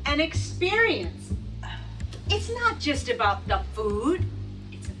be an experience. It's not just about the food,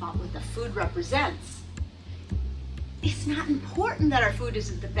 it's about what the food represents. It's not important that our food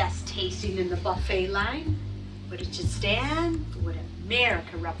isn't the best tasting in the buffet line, but it should stand for what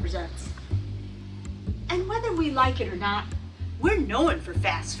America represents. And whether we like it or not, we're known for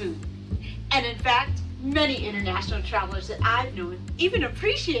fast food. And in fact, many international travelers that I've known even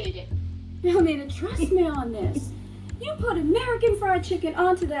appreciate it. Wilhelmina, trust me on this. You put American Fried Chicken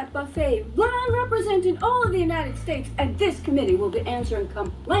onto that buffet, line representing all of the United States, and this committee will be answering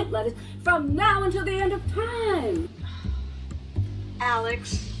complaint letters from now until the end of time.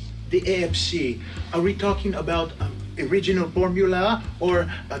 Alex. The AFC, are we talking about original formula or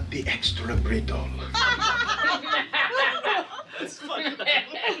the extra brittle? That's funny.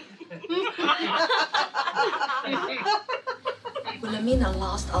 Wilhelmina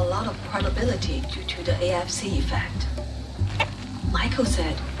lost a lot of credibility due to the AFC effect. Michael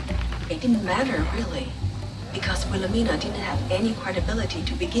said it didn't matter really, because Wilhelmina didn't have any credibility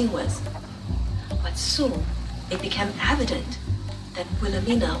to begin with. But soon, it became evident that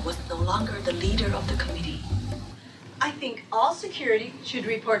Wilhelmina was no longer the leader of the committee. I think all security should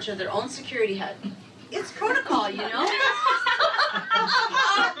report to their own security head. It's protocol, you know?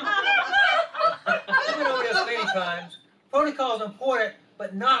 I've been over this many times. Protocol is important,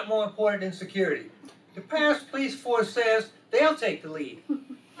 but not more important than security. The Paris police force says they'll take the lead.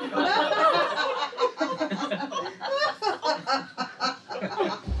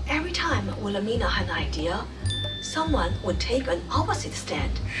 Every time Wilhelmina had an idea, someone would take an opposite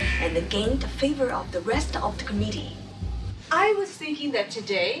stand and gain the favor of the rest of the committee. I was thinking that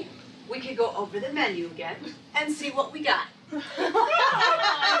today we could go over the menu again and see what we got.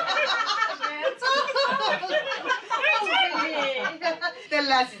 The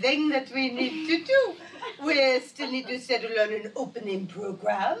last thing that we need to do, we still need to settle on an opening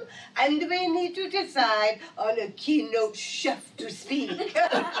program, and we need to decide on a keynote chef to speak.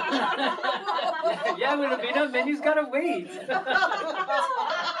 Yeah, Wilhelmina, menu's gotta wait.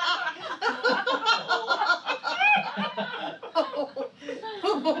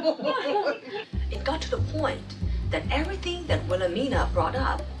 It got to the point that everything that Wilhelmina brought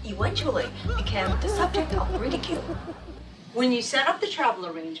up eventually became the subject of ridicule. When you set up the travel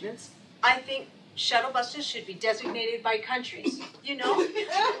arrangements, I think shuttle buses should be designated by countries, you know?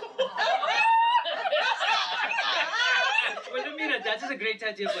 Wilhelmina, that is a great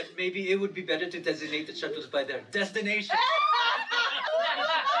idea, but maybe it would be better to designate the shuttles by their destination.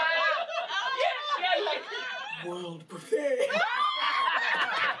 World buffet.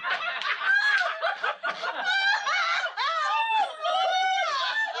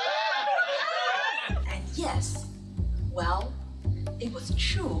 And yes, well, it was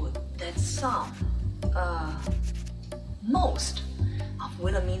true that most of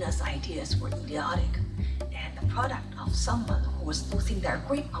Wilhelmina's ideas were idiotic and the product of someone who was losing their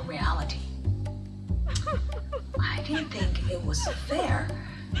grip on reality. I didn't think it was fair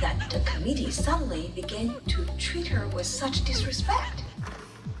that the committee suddenly began to treat her with such disrespect.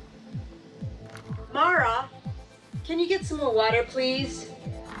 Mara, can you get some more water, please?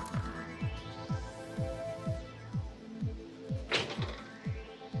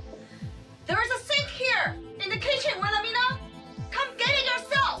 There is a sink here in the kitchen, Wilhelmina. Come get it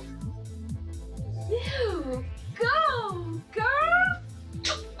yourself. You go, girl.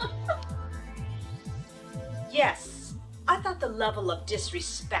 Yes, I thought the level of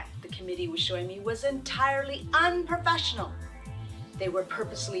disrespect the committee was showing me was entirely unprofessional. They were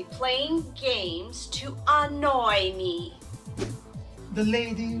purposely playing games to annoy me. The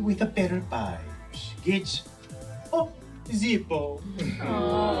lady with the better pipes gets Zippo.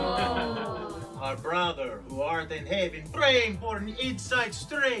 Our brother who art in heaven praying for an inside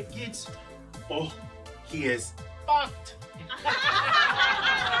straight gets he is fucked.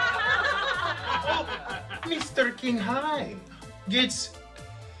 Mr. King High gets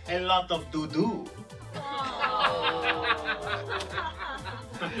a lot of doo-doo.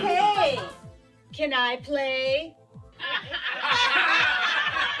 Hey, can I play?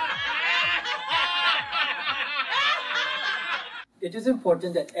 It is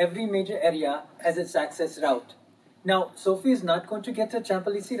important that every major area has its access route. Now, Sophie is not going to get a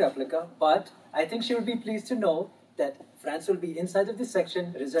Champs-Élysées replica, but I think she will be pleased to know that France will be inside of this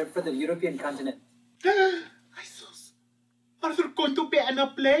section reserved for the European continent. Are there going to be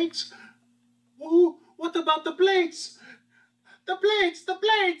enough plates? Oh, what about the plates? The plates! The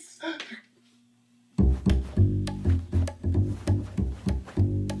plates!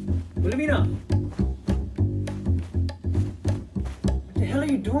 Wilhelmina! What the hell are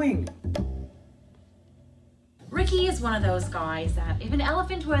you doing? Ricky is one of those guys that if an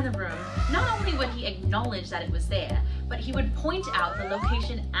elephant were in the room, not only would he acknowledge that it was there, but he would point out the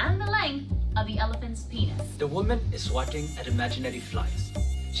location and the length of the elephant's penis. The woman is swatting at imaginary flies.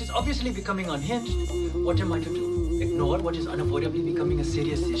 She's obviously becoming unhinged. What am I to do? Ignore what is unavoidably becoming a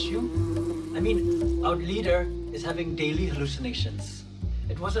serious issue? I mean, our leader is having daily hallucinations.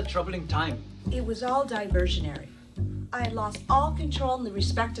 It was a troubling time. It was all diversionary. I had lost all control in the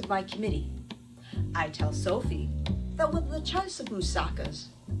respect of my committee. I tell Sophie that with the choice of moussakas,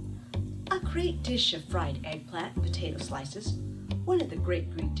 a great dish of fried eggplant and potato slices, one of the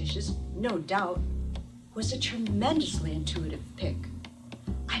great Greek dishes, no doubt, was a tremendously intuitive pick.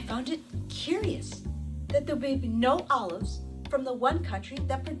 I found it curious that there may be no olives from the one country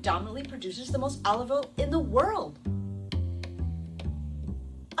that predominantly produces the most olive oil in the world.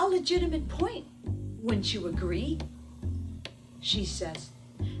 A legitimate point, wouldn't you agree? She says,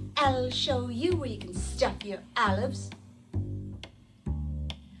 I'll show you where you can stuff your olives.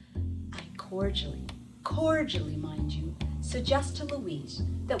 I cordially, mind you, suggest to Louise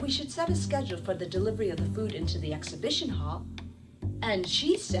that we should set a schedule for the delivery of the food into the exhibition hall. And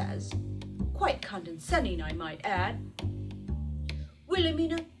she says, quite condescending I might add,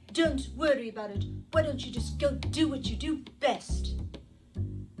 Wilhemina, don't worry about it. Why don't you just go do what you do best?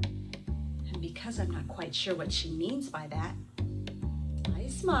 And because I'm not quite sure what she means by that, I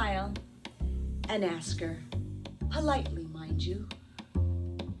smile and ask her, politely mind you,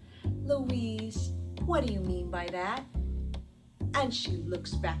 Louise, what do you mean by that? And she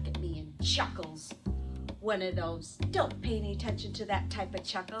looks back at me and chuckles. One of those, don't pay any attention to that type of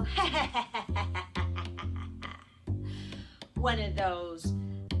chuckle. One of those,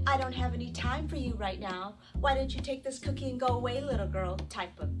 I don't have any time for you right now. Why don't you take this cookie and go away, little girl,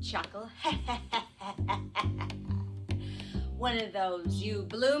 type of chuckle. One of those, you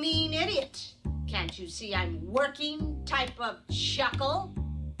blooming idiot. Can't you see I'm working type of chuckle?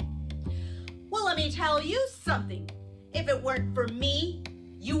 Well, let me tell you something. If it weren't for me,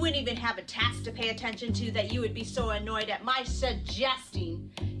 you wouldn't even have a task to pay attention to that you would be so annoyed at my suggesting,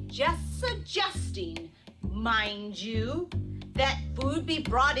 mind you, that food be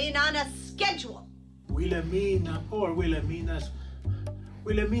brought in on a schedule. Wilhemina, poor Wilhemina.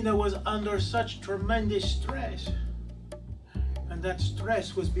 Wilhemina was under such tremendous stress. And that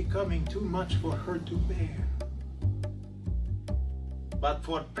stress was becoming too much for her to bear. But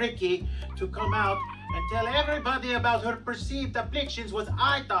for Pricky to come out and tell everybody about her perceived afflictions, what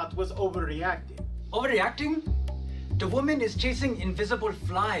I thought was overreacting. Overreacting? The woman is chasing invisible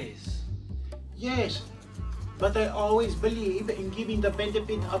flies. Yes, but I always believe in giving the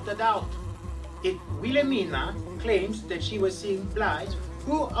benefit of the doubt. If Wilhemina claims that she was seeing flies,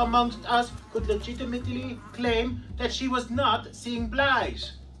 who amongst us could legitimately claim that she was not seeing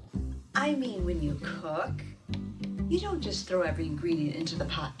flies? I mean, when you cook, you don't just throw every ingredient into the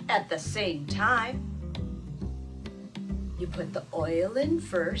pot at the same time. You put the oil in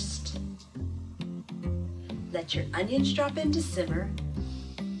first, let your onions drop in to simmer,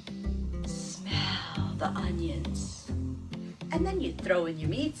 smell the onions, and then you throw in your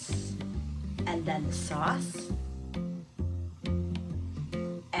meats, and then the sauce,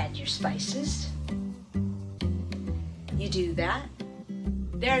 add your spices. You do that,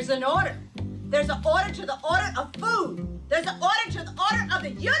 there's an order. There's an order to the order of food. There's an order to the order of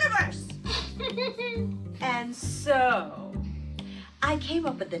the universe. And so, I came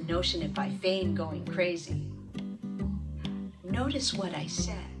up with the notion if I feign going crazy. Notice what I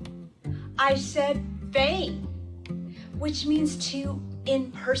said. I said feign, which means to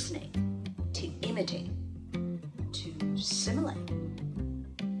impersonate, to imitate, to simulate,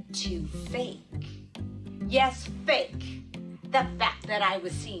 to fake. Yes, fake. The fact that I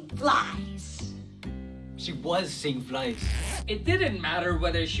was seeing flies. She was seeing flies. It didn't matter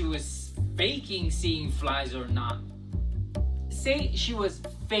whether she was faking seeing flies or not. Say she was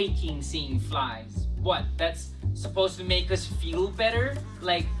faking seeing flies. What? That's supposed to make us feel better?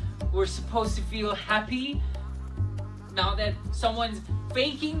 Like we're supposed to feel happy? Now that someone's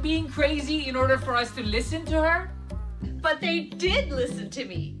faking being crazy in order for us to listen to her? But they did listen to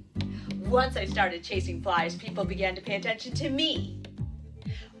me. Once I started chasing flies, people began to pay attention to me.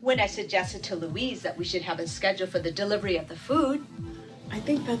 When I suggested to Louise that we should have a schedule for the delivery of the food, I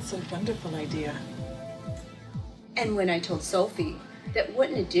think that's a wonderful idea. And when I told Sophie that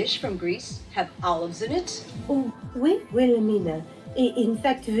wouldn't a dish from Greece have olives in it? Oh, oui, Wilhemina. In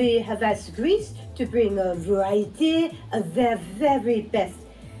fact, we have asked Greece to bring a variety of their very best.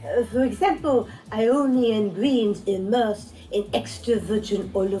 For example, Ionian greens immersed in extra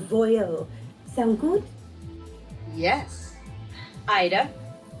virgin olive oil. Sound good? Yes. Ida?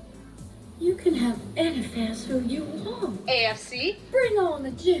 You can have any fast food you want. AFC? Bring on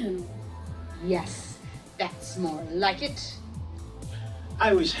the gym. Yes, that's more like it.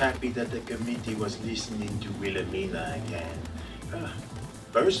 I was happy that the committee was listening to Wilhemina again.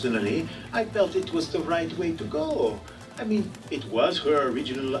 Personally, I felt it was the right way to go. I mean, it was her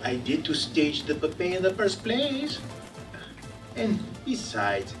original idea to stage the buffet in the first place. And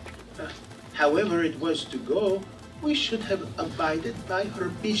besides, however it was to go, we should have abided by her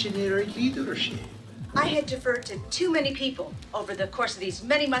visionary leadership. I had deferred to too many people over the course of these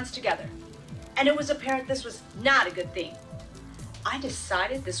many months together, and it was apparent this was not a good thing. I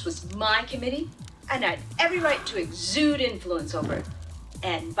decided this was my committee, and I had every right to exude influence over it.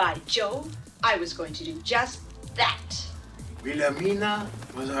 And by Jove, I was going to do just that. Wilhelmina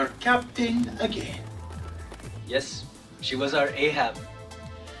was our captain again. Yes, she was our Ahab.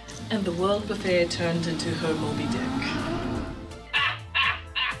 And the world buffet turned into her Moby Dick.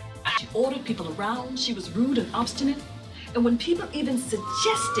 She ordered people around, she was rude and obstinate, and when people even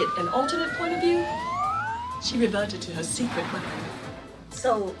suggested an alternate point of view, she reverted to her secret weapon.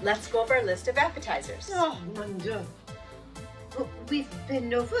 So let's go over our list of appetizers. Oh, mon Dieu. Oh, we've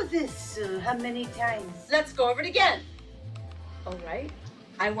been over this how many times? Let's go over it again. All right.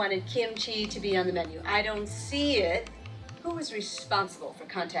 I wanted kimchi to be on the menu. I don't see it. Who was responsible for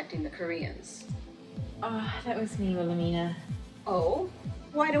contacting the Koreans? That was me, Wilhelmina. Oh?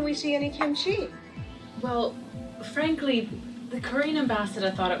 Why don't we see any kimchi? Well, frankly, the Korean ambassador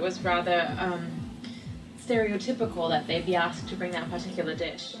thought it was rather, stereotypical that they'd be asked to bring that particular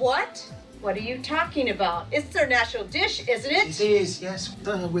dish. What? What are you talking about? It's their national dish, isn't it? It is, yes,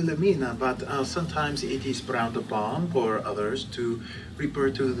 Wilhelmina, but sometimes it is frowned upon for others to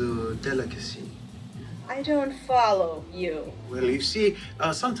refer to the delicacy. I don't follow you. Well, you see,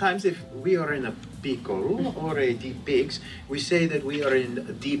 sometimes if we are in a pickle or a deep pigs, we say that we are in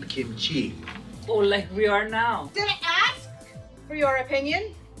a deep kimchi. Or like we are now. Did I ask for your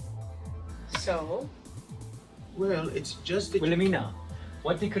opinion? So? Well, it's just that Wilhelmina,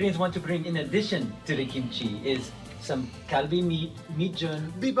 what the Koreans want to bring in addition to the kimchi is some kalbi meat,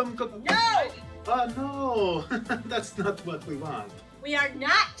 meatjeon. No! No, that's not what we want. We are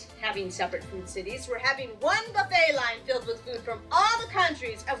not having separate food cities. We're having one buffet line filled with food from all the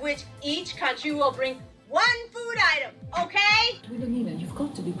countries, of which each country will bring one food item, okay? Wilhelmina, you've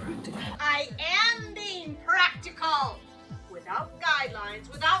got to be practical. I am being practical. Without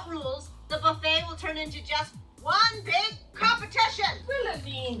guidelines, without rules, the buffet will turn into just one big competition.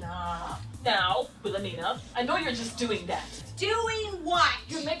 Wilhelmina. Now, Wilhelmina, I know you're just doing that. Doing what?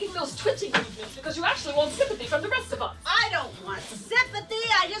 You're making those twitching movements because you actually want sympathy from the rest of us. I don't want sympathy.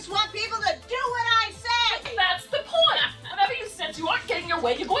 I just want people to do what I say. But that's the point. Whenever you sense you aren't getting your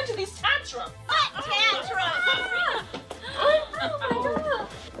way, you go into these tantrums. What tantrums? Oh my God.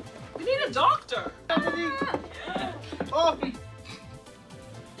 We need a doctor. Oh.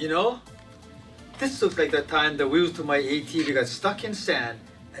 You know, this looks like the time the wheels to my ATV got stuck in sand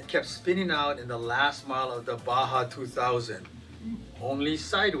and kept spinning out in the last mile of the Baja 2000. Only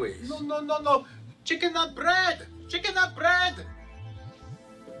sideways. No. Chicken nut bread! Chicken nut bread!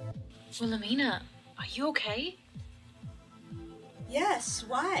 Wilhelmina, are you okay? Yes,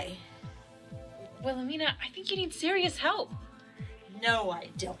 why? Wilhelmina, I think you need serious help. No, I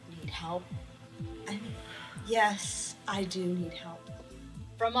don't need help. Yes, I do need help.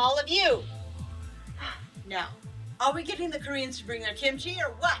 From all of you. Now, are we getting the Koreans to bring their kimchi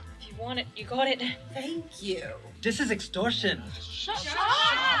or what? If you want it, you got it. Thank you. This is extortion. Shut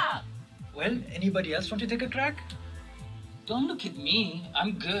up! Well, anybody else want to take a crack? Don't look at me.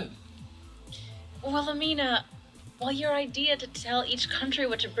 I'm good. Wilhelmina, while your idea to tell each country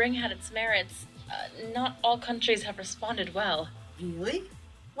what to bring had its merits, not all countries have responded well. Really?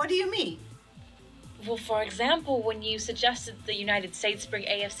 What do you mean? Well, for example, when you suggested the United States bring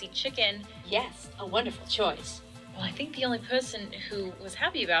AFC chicken... Yes, a wonderful choice. Well, I think the only person who was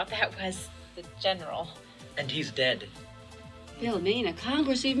happy about that was the general. And he's dead. Wilhelmina,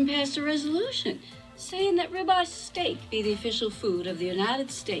 Congress even passed a resolution saying that ribeye steak be the official food of the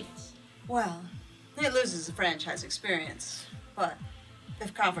United States. Well, it loses the franchise experience. But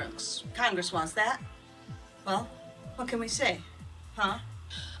if Congress wants that, well, what can we say? Huh?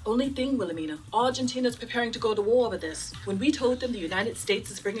 Only thing, Wilhelmina, Argentina's preparing to go to war with this. When we told them the United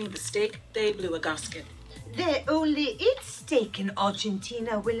States is bringing the steak, they blew a gasket. They only eat steak in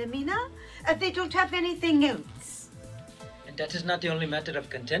Argentina, Wilhelmina. They don't have anything else. And that is not the only matter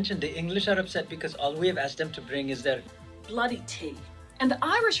of contention. The English are upset because all we have asked them to bring is their bloody tea. And the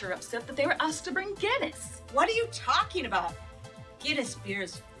Irish are upset that they were asked to bring Guinness. What are you talking about? Guinness beer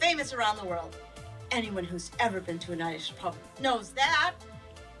is famous around the world. Anyone who's ever been to an Irish pub knows that.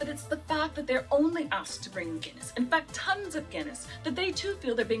 But it's the fact that they're only asked to bring Guinness, in fact tons of Guinness, that they too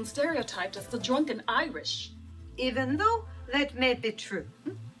feel they're being stereotyped as the drunken Irish. Even though that may be true.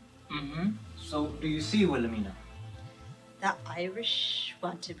 So, do you see, Wilhelmina? The Irish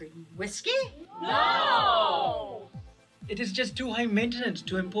want to bring whiskey? No! It is just too high maintenance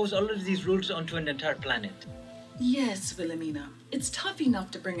to impose all of these rules onto an entire planet. Yes, Wilhelmina. It's tough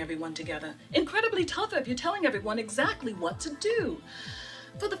enough to bring everyone together. Incredibly tougher if you're telling everyone exactly what to do.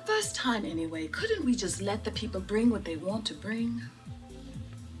 For the first time anyway, couldn't we just let the people bring what they want to bring?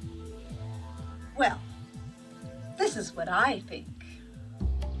 Well, this is what I think.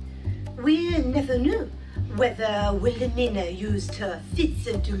 We never knew Whether Wilhelmina used her fits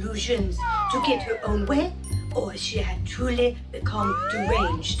and delusions to get her own way, or she had truly become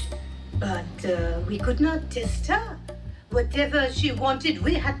deranged. But we could not test her. Whatever she wanted,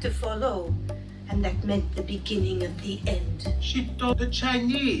 we had to follow. And that meant the beginning of the end. She told the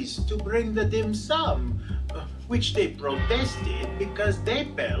Chinese to bring the dim sum, which they protested because they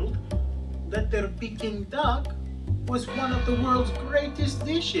felt that their Peking duck was one of the world's greatest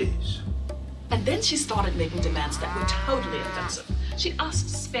dishes. And then she started making demands that were totally offensive. She asked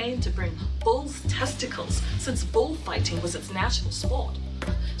Spain to bring bull's testicles, since bullfighting was its national sport.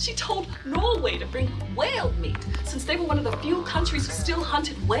 She told Norway to bring whale meat, since they were one of the few countries who still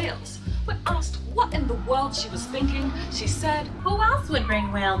hunted whales. When asked what in the world she was thinking, she said, "Who else would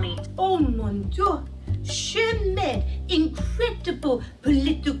bring whale meat?" Oh mon Dieu, she made incredible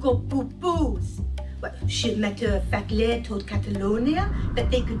political boo-boos. Well, she matter-of-factly told Catalonia that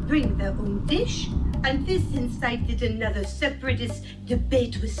they could bring their own dish, and this incited another separatist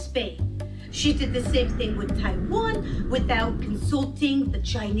debate with Spain. She did the same thing with Taiwan without consulting the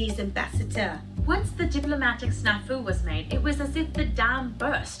Chinese ambassador. Once the diplomatic snafu was made, it was as if the dam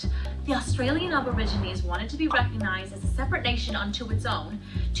burst. The Australian Aborigines wanted to be recognized as a separate nation unto its own,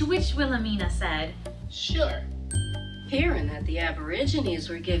 to which Wilhelmina said, "Sure." Hearing that the Aborigines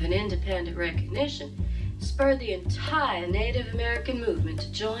were given independent recognition spurred the entire Native American movement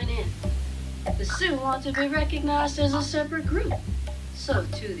to join in. The Sioux want to be recognized as a separate group. So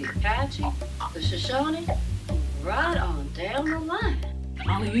to the Apache, the Shoshone, right on down the line.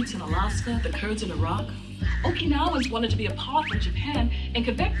 Aleuts in Alaska, the Kurds in Iraq. Okinawans wanted to be apart from Japan, and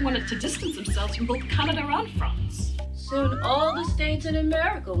Quebec wanted to distance themselves from both Canada and France. Soon all the states in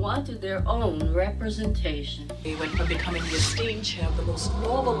America wanted their own representation. They went from becoming the esteemed chair of the most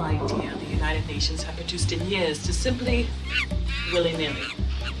noble idea the United Nations had produced in years to simply willy-nilly.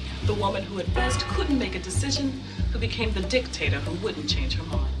 The woman who at best couldn't make a decision, who became the dictator who wouldn't change her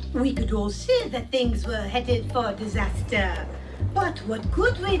mind. We could all see that things were headed for disaster. But what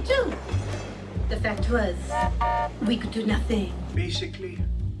could we do? The fact was, we could do nothing. Basically,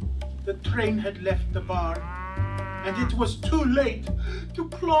 the train had left the barn, and it was too late to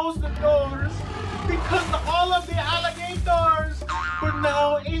close the doors because all of the alligators were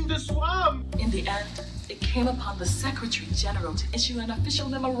now in the swamp. In the end, it came upon the Secretary General to issue an official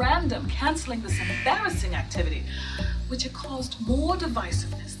memorandum canceling this embarrassing activity, which had caused more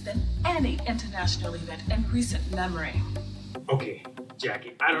divisiveness than any international event in recent memory. Okay,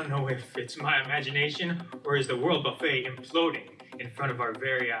 Jackie, I don't know if it's my imagination or is the World Buffet imploding in front of our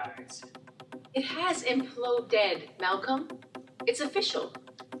very eyes. It has imploded, Malcolm. It's official.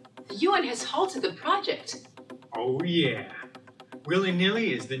 The UN has halted the project. Oh yeah.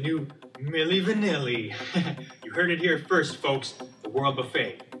 Willy-nilly is the new Milli Vanilli. You heard it here first, folks. The World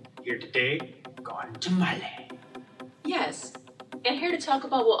Buffet. Here today, gone tomorrow. Yes, and here to talk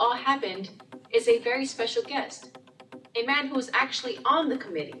about what all happened is a very special guest. A man who is actually on the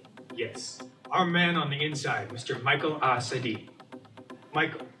committee. Yes, our man on the inside, Mr. Michael Asadi.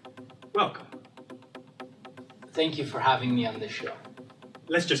 Michael, welcome. Thank you for having me on the show.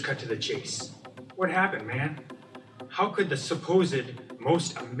 Let's just cut to the chase. What happened, man? How could the supposed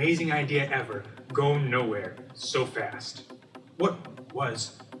most amazing idea ever go nowhere so fast? What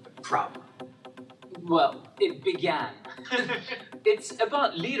was the problem? Well, it began. It's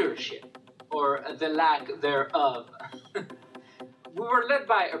about leadership, or the lack thereof. We were led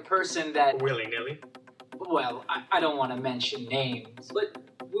by a person that... Willy-nilly? Well, I don't want to mention names, but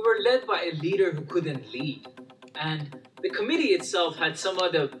we were led by a leader who couldn't lead. And the committee itself had some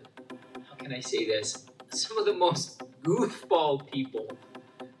of the... How can I say this? Some of the most goofball people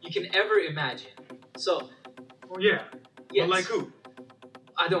you can ever imagine. So... Oh, yeah. Yes. Well, like who?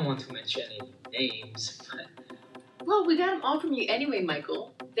 I don't want to mention any names, but... Well, we got them all from you anyway,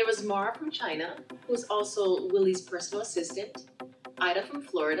 Michael. There was Mara from China, who's also Willie's personal assistant, Ida from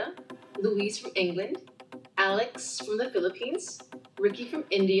Florida, Louise from England, Alex from the Philippines, Ricky from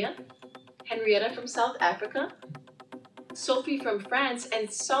India, Henrietta from South Africa, Sophie from France,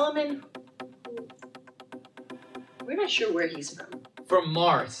 and Solomon, who... we're not sure where he's from. From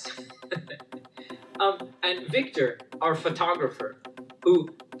Mars. And Victor, our photographer, who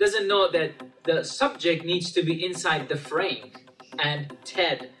doesn't know that the subject needs to be inside the frame. And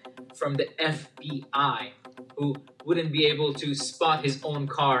Ted from the FBI, who wouldn't be able to spot his own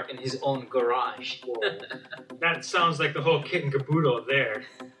car in his own garage. That sounds like the whole kit and caboodle there.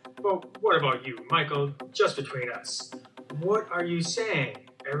 But what about you, Michael? Just between us. What are you saying?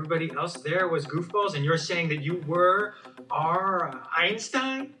 Everybody else there was goofballs and you're saying that you were our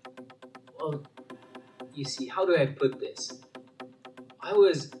Einstein? Well, you see, how do I put this? I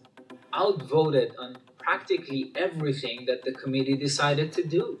was outvoted on practically everything that the committee decided to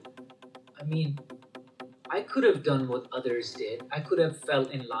do. I mean, I could have done what others did. I could have fell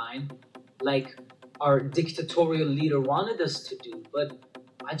in line like our dictatorial leader wanted us to do, but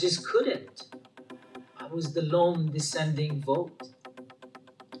I just couldn't. I was the lone dissenting vote.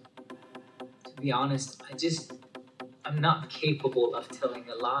 To be honest, I'm not capable of telling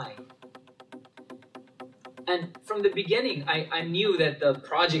a lie. And from the beginning, I knew that the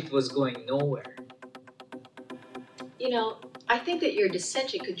project was going nowhere. You know, I think that your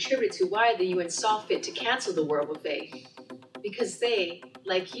dissension contributed to why the UN saw fit to cancel the World Buffet. Because they,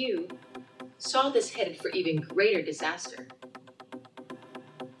 like you, saw this headed for even greater disaster.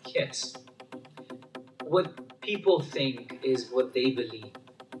 Yes. What people think is what they believe.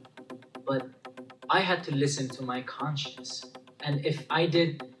 But I had to listen to my conscience. And if I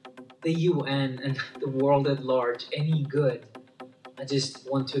did the UN and the world at large any good, I just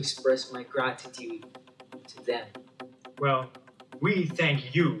want to express my gratitude to them. Well, we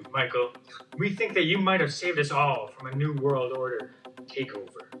thank you, Michael. We think that you might have saved us all from a new world order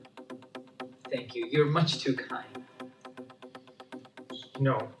takeover. Thank you. You're much too kind.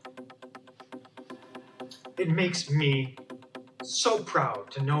 No. It makes me so proud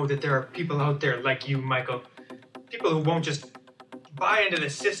to know that there are people out there like you, Michael. People who won't just buy into the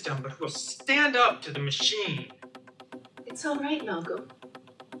system, but who will stand up to the machine. It's all right, Malcolm.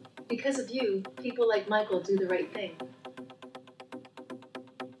 Because of you, people like Michael do the right thing.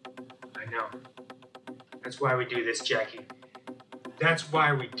 I know. That's why we do this, Jackie. That's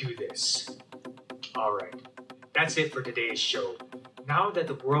why we do this. All right. That's it for today's show. Now that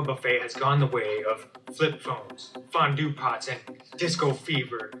the World Buffet has gone the way of flip phones, fondue pots, and disco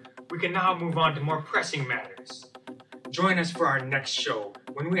fever, we can now move on to more pressing matters. Join us for our next show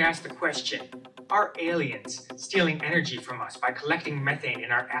when we ask the question, are aliens stealing energy from us by collecting methane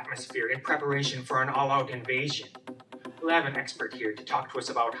in our atmosphere in preparation for an all-out invasion? We'll have an expert here to talk to us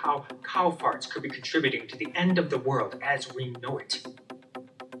about how cow farts could be contributing to the end of the world as we know it.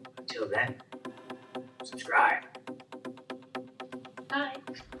 Until then, subscribe. Bye.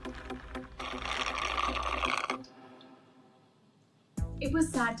 It was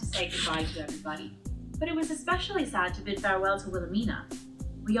sad to say goodbye to everybody, but it was especially sad to bid farewell to Wilhelmina.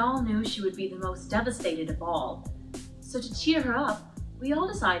 We all knew she would be the most devastated of all. So to cheer her up, we all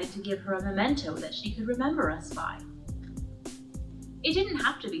decided to give her a memento that she could remember us by. It didn't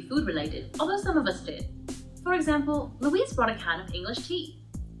have to be food related, although some of us did. For example, Louise brought a can of English tea.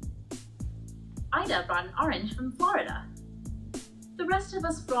 Ida brought an orange from Florida. The rest of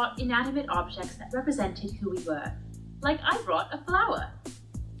us brought inanimate objects that represented who we were. Like I brought a flower.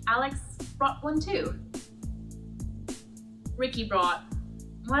 Alex brought one too. Ricky brought...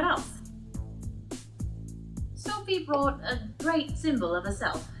 what else? Sophie brought a great symbol of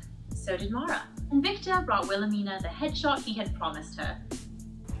herself. So did Mara. And Victor brought Wilhelmina the headshot he had promised her.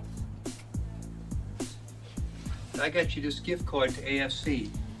 I got you this gift card to AFC.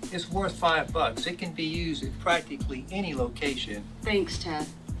 It's worth $5. It can be used at practically any location. Thanks, Ted.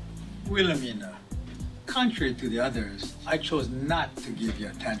 Wilhelmina, contrary to the others, I chose not to give you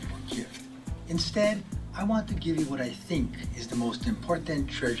a tangible gift. Instead, I want to give you what I think is the most important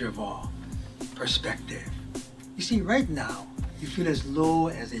treasure of all, perspective. You see, right now, you feel as low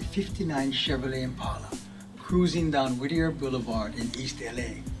as a '59 Chevrolet Impala cruising down Whittier Boulevard in East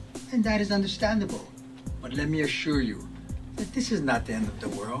LA. And that is understandable. But let me assure you that this is not the end of the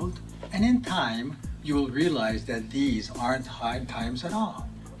world. And in time, you will realize that these aren't hard times at all.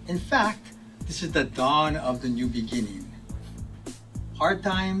 In fact, this is the dawn of the new beginning. Hard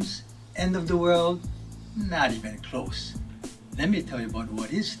times, end of the world, not even close. Let me tell you about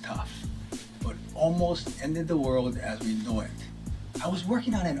what is tough, but almost ended the world as we know it. I was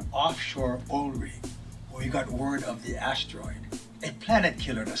working on an offshore oil rig when we got word of the asteroid, a planet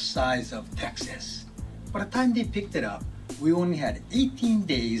killer the size of Texas. By the time they picked it up, we only had 18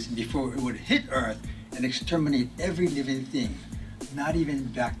 days before it would hit Earth and exterminate every living thing. Not even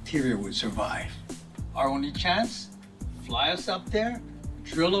bacteria would survive. Our only chance? Fly us up there,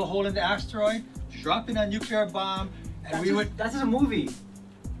 drill a hole in the asteroid, drop in a nuclear bomb, and That's a movie.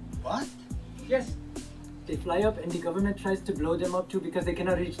 What? Yes. They fly up and the government tries to blow them up too because they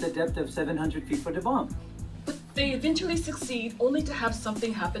cannot reach the depth of 700 feet for the bomb. But they eventually succeed only to have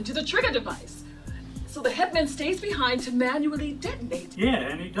something happen to the trigger device. So the headman stays behind to manually detonate. Yeah,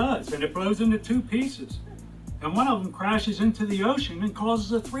 and he does, and it blows into two pieces. And one of them crashes into the ocean and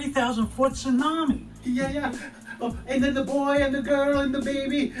causes a 3,000-foot tsunami. Yeah. Oh, and then the boy and the girl and the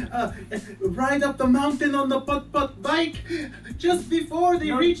baby ride up the mountain on the putt-putt bike just before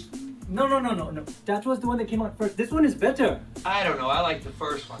they reach... No. That was the one that came out first. This one is better. I don't know. I like the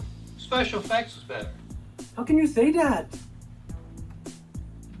first one. Special effects was better. How can you say that?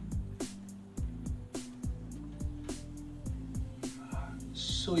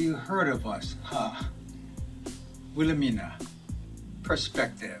 So you heard of us, huh? Wilhemina,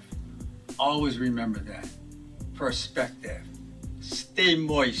 perspective. Always remember that. Perspective. Stay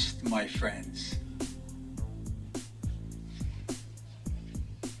moist, my friends.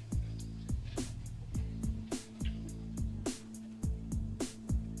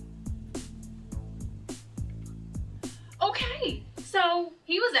 Okay, so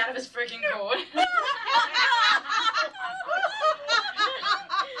he was out of his freaking gourd.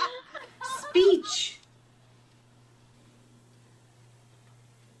 Speech.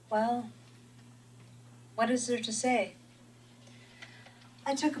 Well, what is there to say?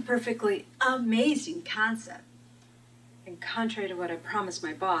 I took a perfectly amazing concept, and contrary to what I promised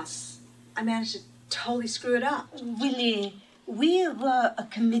my boss, I managed to totally screw it up. Willie, we were a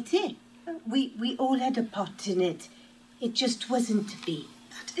committee. We all had a part in it. It just wasn't to be.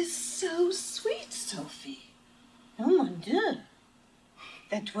 That is so sweet, Sophie. Oh, mon Dieu.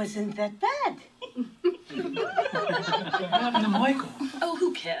 That wasn't that bad. What happened to Michael? Oh,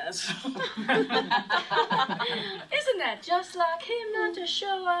 who cares? Isn't that just like him not to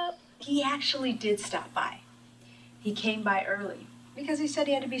show up? He actually did stop by. He came by early because he said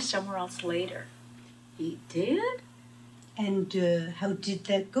he had to be somewhere else later. He did? And how did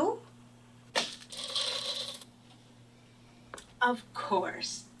that go? Of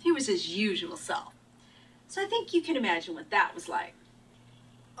course. He was his usual self. So I think you can imagine what that was like.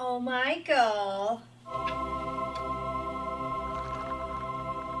 Oh, Michael.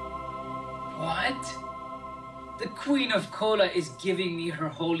 What? The Queen of Cola is giving me her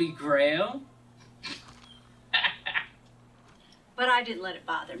holy grail? But I didn't let it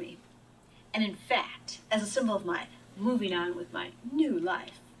bother me. And in fact, as a symbol of my moving on with my new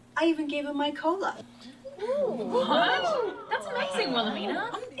life, I even gave him my cola. Ooh, what? That's amazing,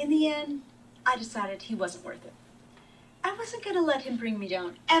 Wilhemina. In the end, I decided he wasn't worth it. I wasn't going to let him bring me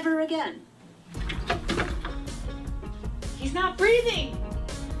down ever again. He's not breathing.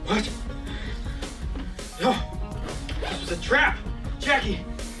 What? No, this was a trap. Jackie,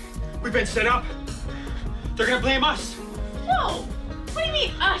 we've been set up. They're gonna blame us. Whoa! What do you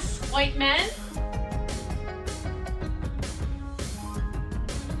mean, us, white men?